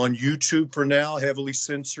I'm on YouTube for now, heavily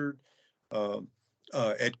censored, uh,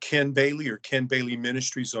 at Ken Bailey or Ken Bailey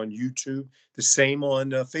Ministries on YouTube. The same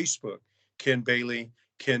on Facebook, Ken Bailey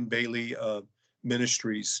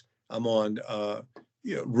Ministries. I'm on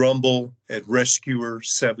Rumble at Rescuer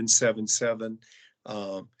 777,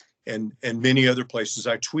 and many other places.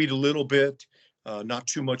 I tweet a little bit, not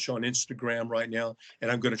too much on Instagram right now, and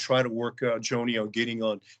I'm going to try to work, Joni, on getting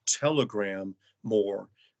on Telegram more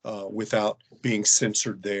without being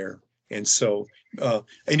censored there. And so,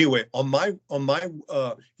 anyway, on my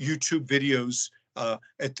YouTube videos,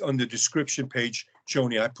 on the description page,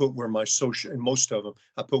 Joni, I put where my social, and most of them,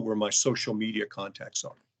 I put where my social media contacts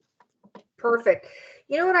are. Perfect.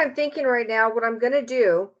 You know what I'm thinking right now? What I'm going to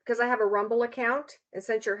do, because I have a Rumble account, and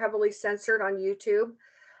since you're heavily censored on YouTube,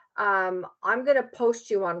 I'm going to post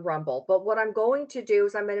you on Rumble. But what I'm going to do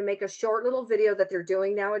is I'm going to make a short little video that they're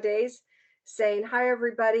doing nowadays saying, "Hi,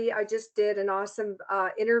 everybody. I just did an awesome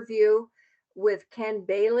interview with Ken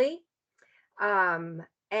Bailey." And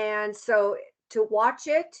so to watch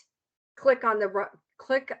it, click on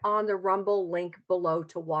the Rumble link below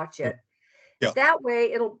to watch it. Yeah. That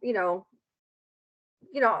way it'll,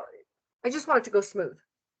 I just want it to go smooth,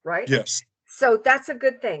 right? Yes. So that's a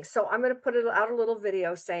good thing. So I'm going to put it out a little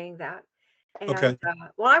video saying that. Okay. And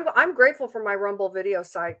well, I'm grateful for my Rumble video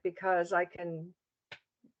site because I can,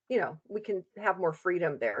 we can have more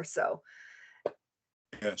freedom there. So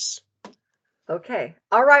Yes. okay,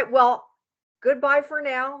 all right. Well, goodbye for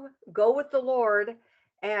now. Go with the Lord,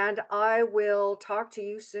 and I will talk to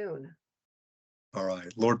you soon. All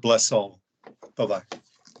right. Lord bless all. Bye-bye.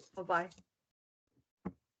 Bye bye.